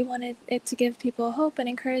 said, we wanted it to give people hope and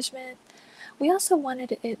encouragement. We also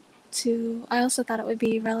wanted it to. I also thought it would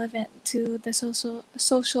be relevant to the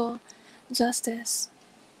social justice.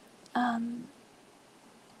 Um,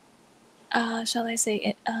 shall I say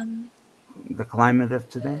it? The climate of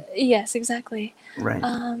today. Yes, exactly. Right.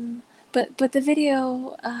 But the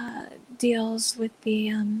video deals with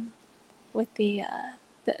the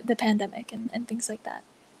pandemic and things like that.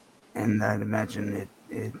 And I'd imagine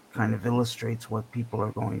it kind of illustrates what people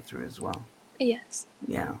are going through as well. Yes.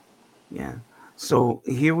 Yeah, yeah. So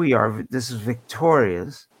here we are. This is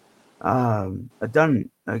Victorious, done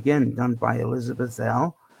by Elizabeth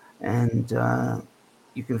L, and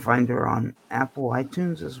you can find her on Apple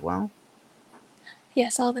iTunes as well.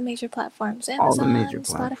 Yes, all the major platforms: All the major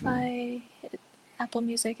Amazon, platforms. Spotify, Apple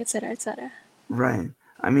Music, etc., etc. Right.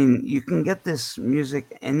 I mean, you can get this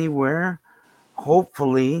music anywhere.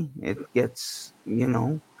 Hopefully, it gets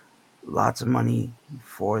lots of money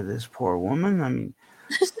for this poor woman. I mean,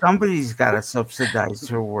 somebody's got to subsidize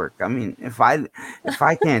her work. I mean, if I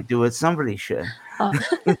can't do it, somebody should. Oh,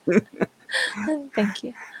 thank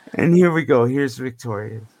you. And here we go. Here's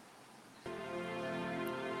Victoria's.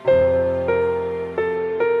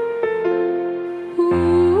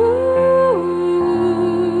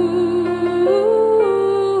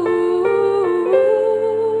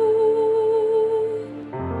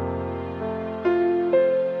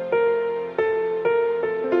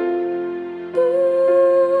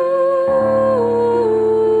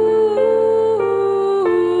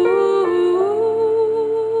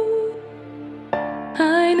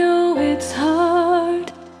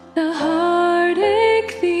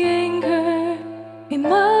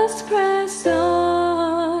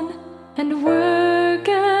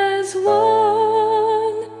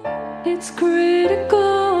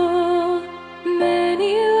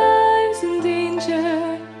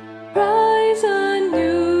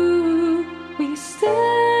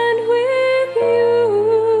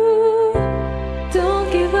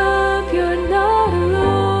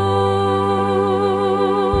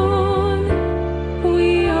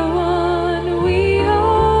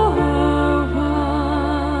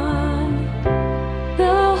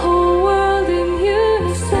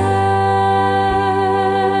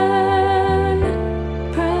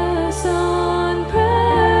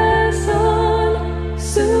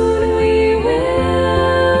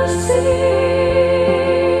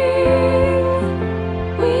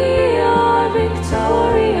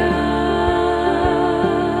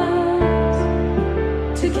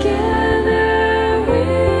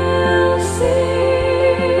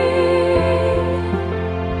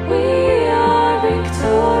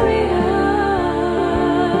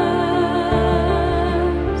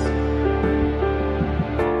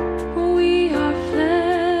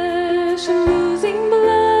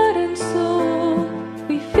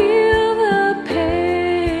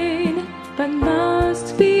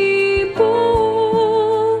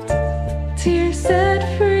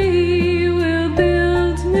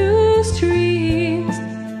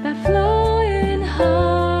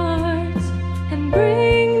 hearts and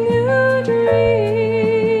bring new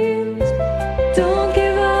dreams. Don't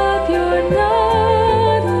give up, you're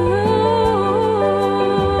not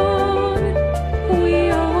alone. We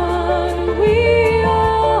are one, we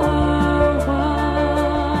are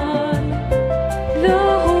one. The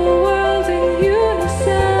whole world in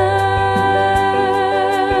unison.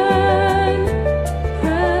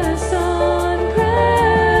 Press on,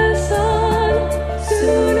 press on.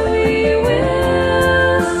 Soon we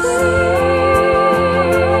will see.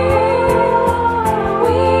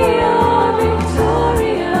 We are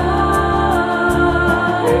victorious.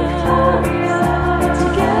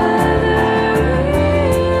 Together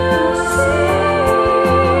we'll see.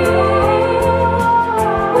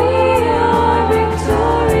 We are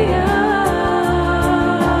victorious.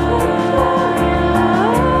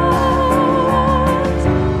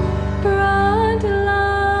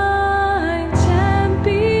 Frontline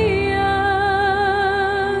champions,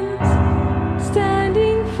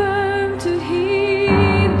 standing firm to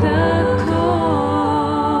heed the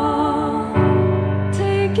call,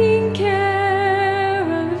 taking care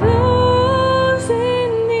of those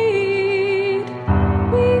in need.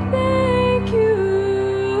 We thank you,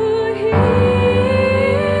 heroes.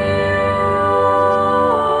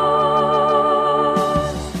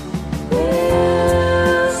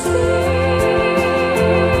 We'll see.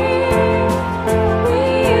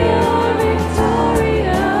 We are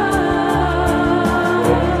victorious.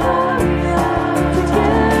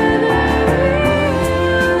 Together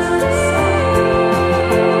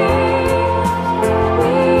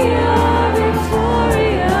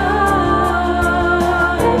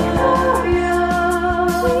we'll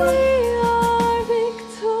see. We are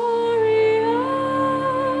victorious.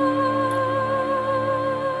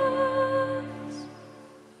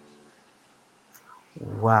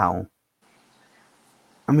 Wow.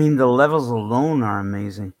 I mean, the levels alone are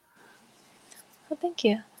amazing. Well, thank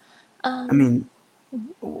you. I mean,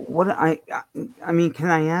 what I mean, can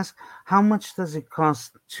I ask how much does it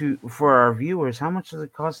cost to for our viewers? How much does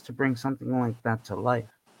it cost to bring something like that to life?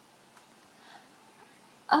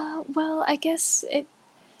 Well, I guess it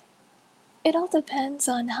all depends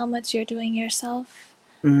on how much you're doing yourself.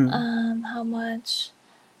 Hmm. How much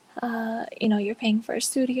you're paying for a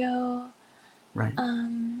studio, Right.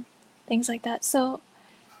 things like that. So,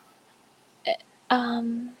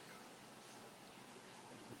 um,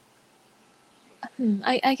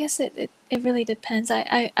 I guess it really depends.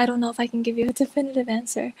 I don't know if I can give you a definitive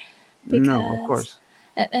answer No, of because, course.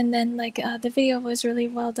 and then like the video was really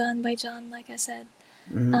well done by John, like I said.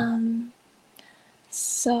 Hmm.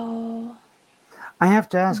 So, I have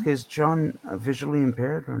to ask: is John visually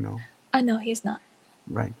impaired or no? no, he's not.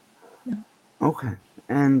 Right. No. Okay.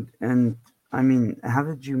 And I mean, how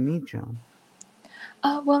did you meet John?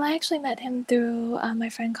 Well, I actually met him through my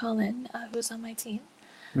friend Colin, who's on my team.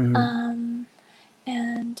 Hmm.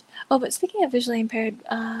 And but speaking of visually impaired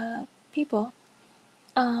people,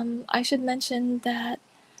 I should mention that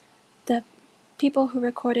the people who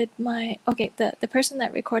recorded the person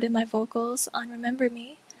that recorded my vocals on Remember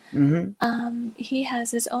Me, Hmm. he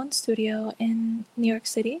has his own studio in New York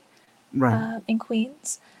City, Right. in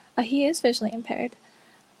Queens. He is visually impaired.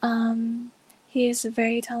 He is a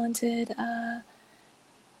very talented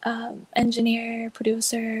engineer,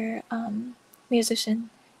 producer, musician.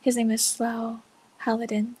 His name is Slough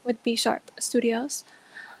Hallidan with B Sharp Studios.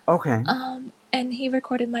 Okay. And he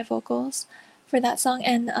recorded my vocals for that song.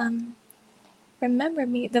 And Remember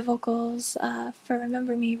Me, the vocals for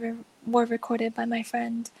Remember Me were recorded by my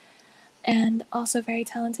friend and also very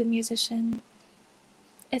talented musician,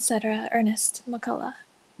 etc., Ernest McCullough.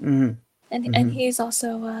 Hmm. And Hmm.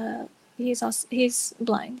 he's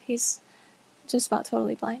blind. He's just about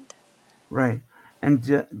totally blind. Right. And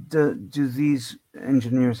do these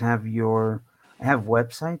engineers have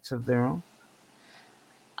websites of their own?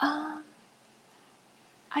 Um,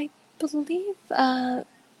 I believe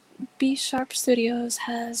B Sharp Studios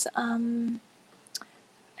has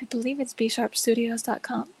I believe it's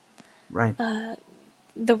bsharpstudios.com. Right.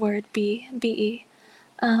 The word B-E.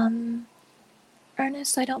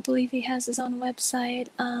 Ernest, I don't believe he has his own website.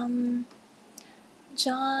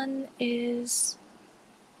 John is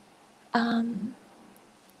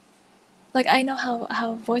like I know how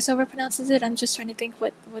voiceover pronounces it. I'm just trying to think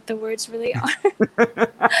what the words really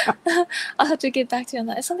are. I'll have to get back to you on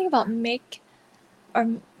that. It's something about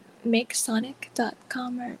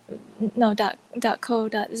makesonic.com or no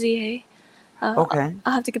 .co.za. Okay.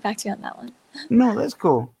 I'll have to get back to you on that one. No, that's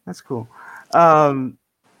cool. That's cool. Um,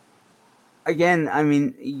 Again, I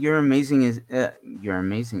mean, you're amazing.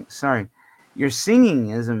 Sorry, your singing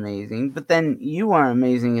is amazing, but then you are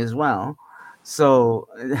amazing as well. So,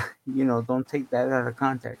 don't take that out of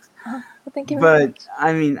context. Well, thank you very But much.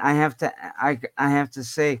 I mean, I have to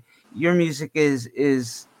say, your music is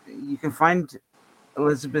you can find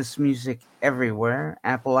Elizabeth's music everywhere: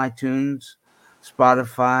 Apple iTunes,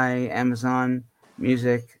 Spotify, Amazon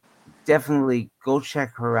Music. Definitely go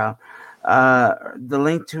check her out. The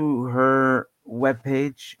link to her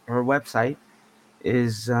webpage, her website,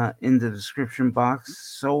 is in the description box.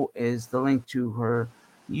 So is the link to her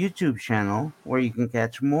YouTube channel, where you can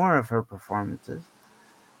catch more of her performances.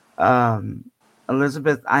 Um,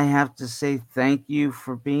 Elizabeth, I have to say thank you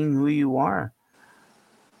for being who you are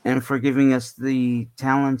and for giving us the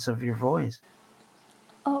talents of your voice.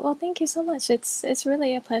 Oh, well, thank you so much. It's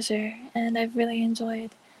really a pleasure, and I've really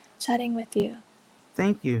enjoyed chatting with you.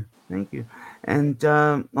 Thank you. Thank you. And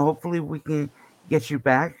hopefully we can get you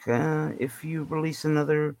back if you release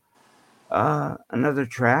another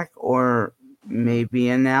track, or maybe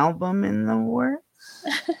an album in the works.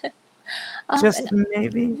 Just And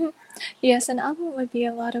maybe. yes, an album would be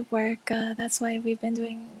a lot of work. That's why we've been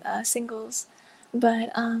doing singles.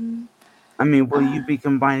 But I mean, will you uh, be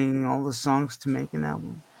combining all the songs to make an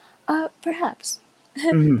album? perhaps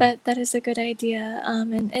Hmm. that is a good idea.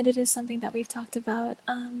 And it is something that we've talked about.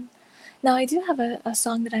 Now I do have a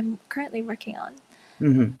song that I'm currently working on.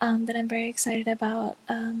 Hmm. That I'm very excited about.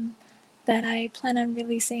 That I plan on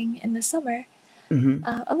releasing in the summer. Hmm.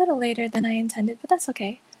 A little later than I intended, but that's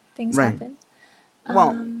okay. Things Right. happen.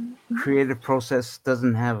 Well, Mhm. creative process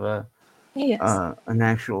doesn't have Yes, an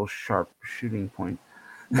actual sharp shooting point.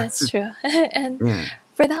 that's true. And Yeah.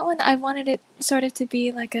 for that one, I wanted it sort of to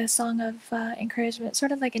be like a song of encouragement,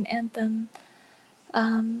 sort of like an anthem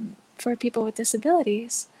for people with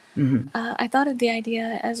disabilities. Hmm. I thought of the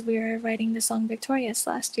idea as we were writing the song "Victorious"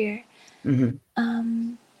 last year. Hmm.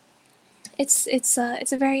 Um, it's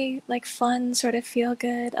a very like fun, sort of feel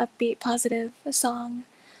good, upbeat, positive song.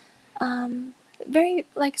 Um, Very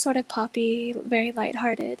like sort of poppy, very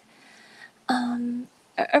lighthearted. Um,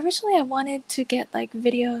 Originally, I wanted to get like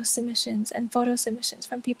video submissions and photo submissions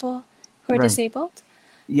from people who are Right. disabled,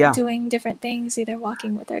 Yeah. doing different things, either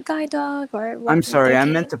walking with their guide dog or I'm walking with sorry. their I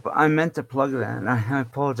cane. I meant to plug that. I Oh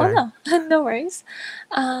apologize. no, no worries.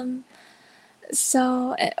 Um,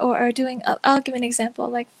 or doing. I'll give an example.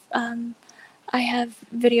 Like I have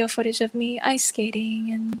video footage of me ice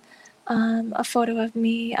skating and a photo of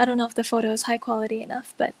me. I don't know if the photo is high quality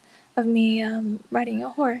enough, but of me riding a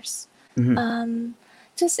horse. Hmm. Um,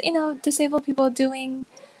 just disabled people doing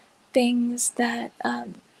things that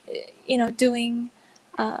doing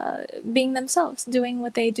being themselves, doing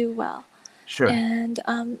what they do well, Sure. and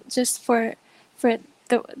just for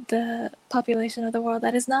the population of the world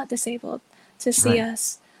that is not disabled to see Right.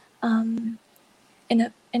 us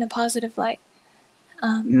in a positive light.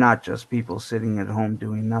 Not just people sitting at home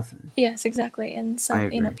doing nothing. Yes, exactly, and I some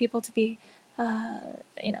agree. people to be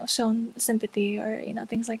shown sympathy or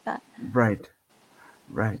things like that. Right.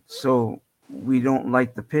 Right. So we don't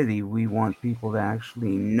like the pity. We want people to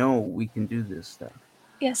actually know we can do this stuff.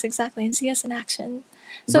 Yes, exactly, and see us in action.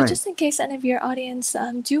 So, Right. just in case any of your audience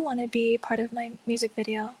do want to be part of my music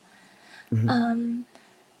video, Hmm. um,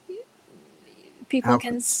 people How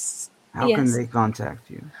can. how can Yes, they contact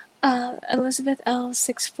you?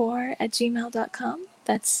 ElizabethL64 at gmail.com.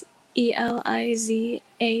 That's ELIZABETH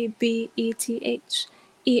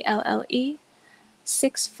ELLE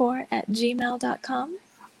 64 at gmail.com.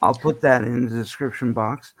 I'll put that in the description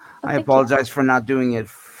box. Oh, I thank you. apologize for not doing it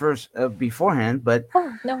first beforehand, but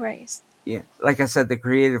Oh, no worries. yeah, like I said, the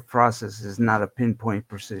creative process is not a pinpoint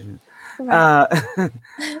precision. Right. Uh,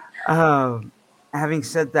 um, Having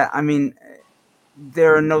said that, I mean,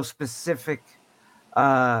 there are no specific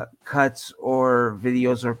cuts or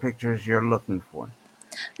videos or pictures you're looking for.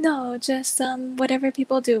 No, just whatever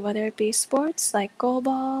people do, whether it be sports like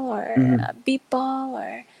goalball or Hmm. beep ball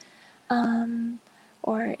um,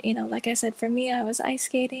 or like I said, for me, I was ice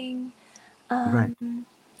skating, Right. um,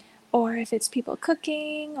 or if it's people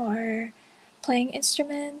cooking or playing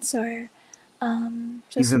instruments or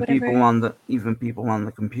just whatever. Even people on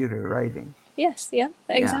the computer writing. Yes, yeah,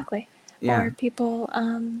 Yeah. exactly. Yeah. Or people,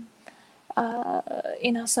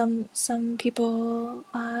 some people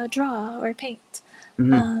draw or paint.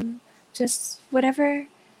 Hmm. Um, just whatever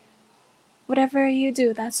you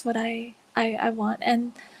do, that's what I want.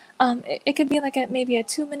 And it could be like maybe a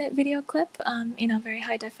 2-minute video clip, very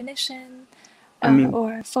high definition, I mean,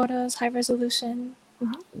 or photos, high resolution.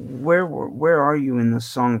 Mhm. where are you in the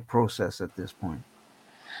song process at this point?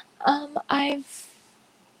 Um, I've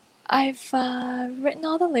I've written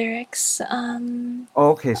all the lyrics. Oh,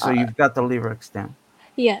 okay, so Uh, you've got the lyrics down.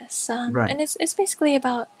 yes, Right. and it's basically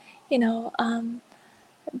about you know um,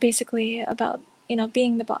 basically about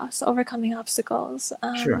being the boss, overcoming obstacles,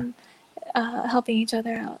 Sure. helping each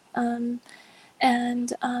other out, and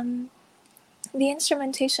the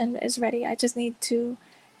instrumentation is ready. I just need to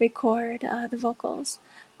record the vocals,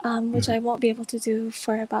 which Mhm. I won't be able to do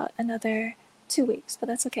for about another 2 weeks, but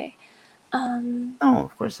that's okay. Oh,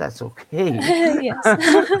 of course, that's okay. Yes.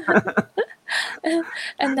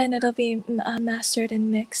 And then it'll be mastered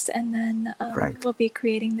and mixed, and then Right. we'll be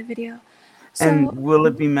creating the video. And So, will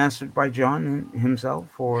it be mastered by John himself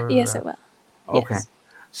yes, or it will. okay. Yes.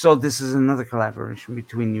 So this is another collaboration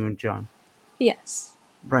between you and John. Yes.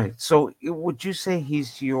 Right. So would you say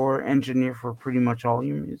he's your engineer for pretty much all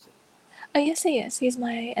your music? Yes, he is. He's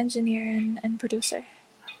my engineer and producer.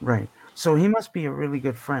 Right. So he must be a really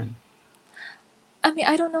good friend. I mean,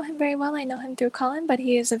 I don't know him very well. I know him through Colin, but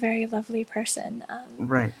he is a very lovely person,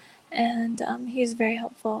 Right. and he's very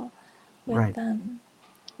helpful Right.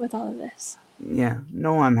 with all of this. Yeah.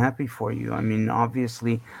 No, I'm happy for you. I mean,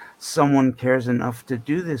 obviously someone cares enough to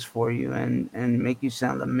do this for you and make you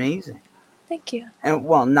sound amazing. Thank you. And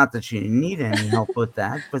well, not that you need any help with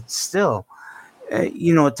that, but still,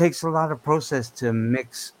 it takes a lot of process to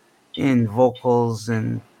mix in vocals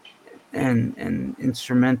and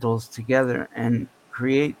instrumentals together and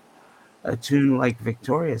create a tune like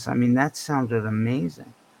Victorious. I mean, that sounded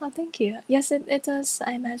amazing. Well, thank you. Yes, it does.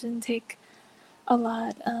 I imagine take a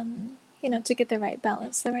lot, to get the right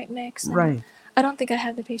balance, the right mix, and Right. I don't think I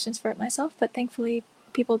have the patience for it myself, but thankfully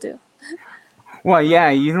people do. Well, yeah,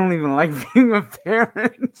 you don't even like being a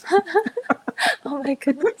parent. Oh my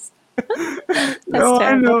goodness, that's No, I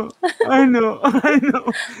terrible. know. I know. I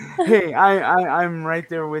know. Hey, I'm right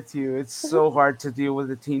there with you. It's so hard to deal with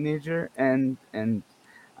a teenager and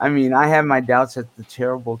I mean, I have my doubts at the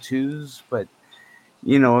terrible twos, but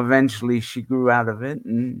eventually she grew out of it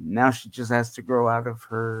and now she just has to grow out of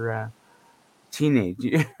her teenage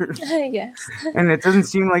years. Yes, And it doesn't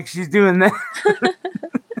seem like she's doing that.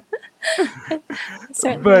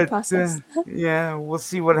 certainly a But process. yeah, we'll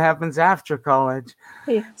see what happens after college.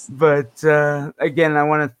 Yes. But again, I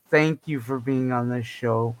want to thank you for being on this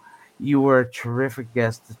show. You were a terrific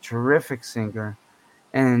guest, a terrific singer,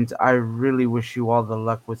 and I really wish you all the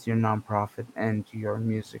luck with your nonprofit and your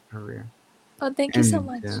music career. Oh, thank you so And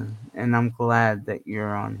much. and I'm glad that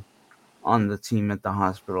you're on the team at the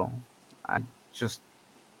hospital. I just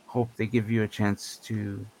hope they give you a chance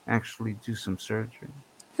to actually do some surgery.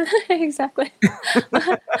 Exactly.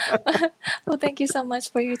 Well, thank you so much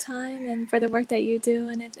for your time and for the work that you do,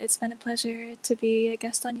 and it's been a pleasure to be a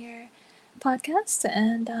guest on your podcast,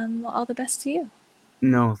 and all the best to you.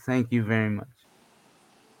 No, thank you very much.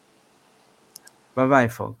 Bye bye,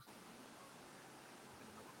 folks.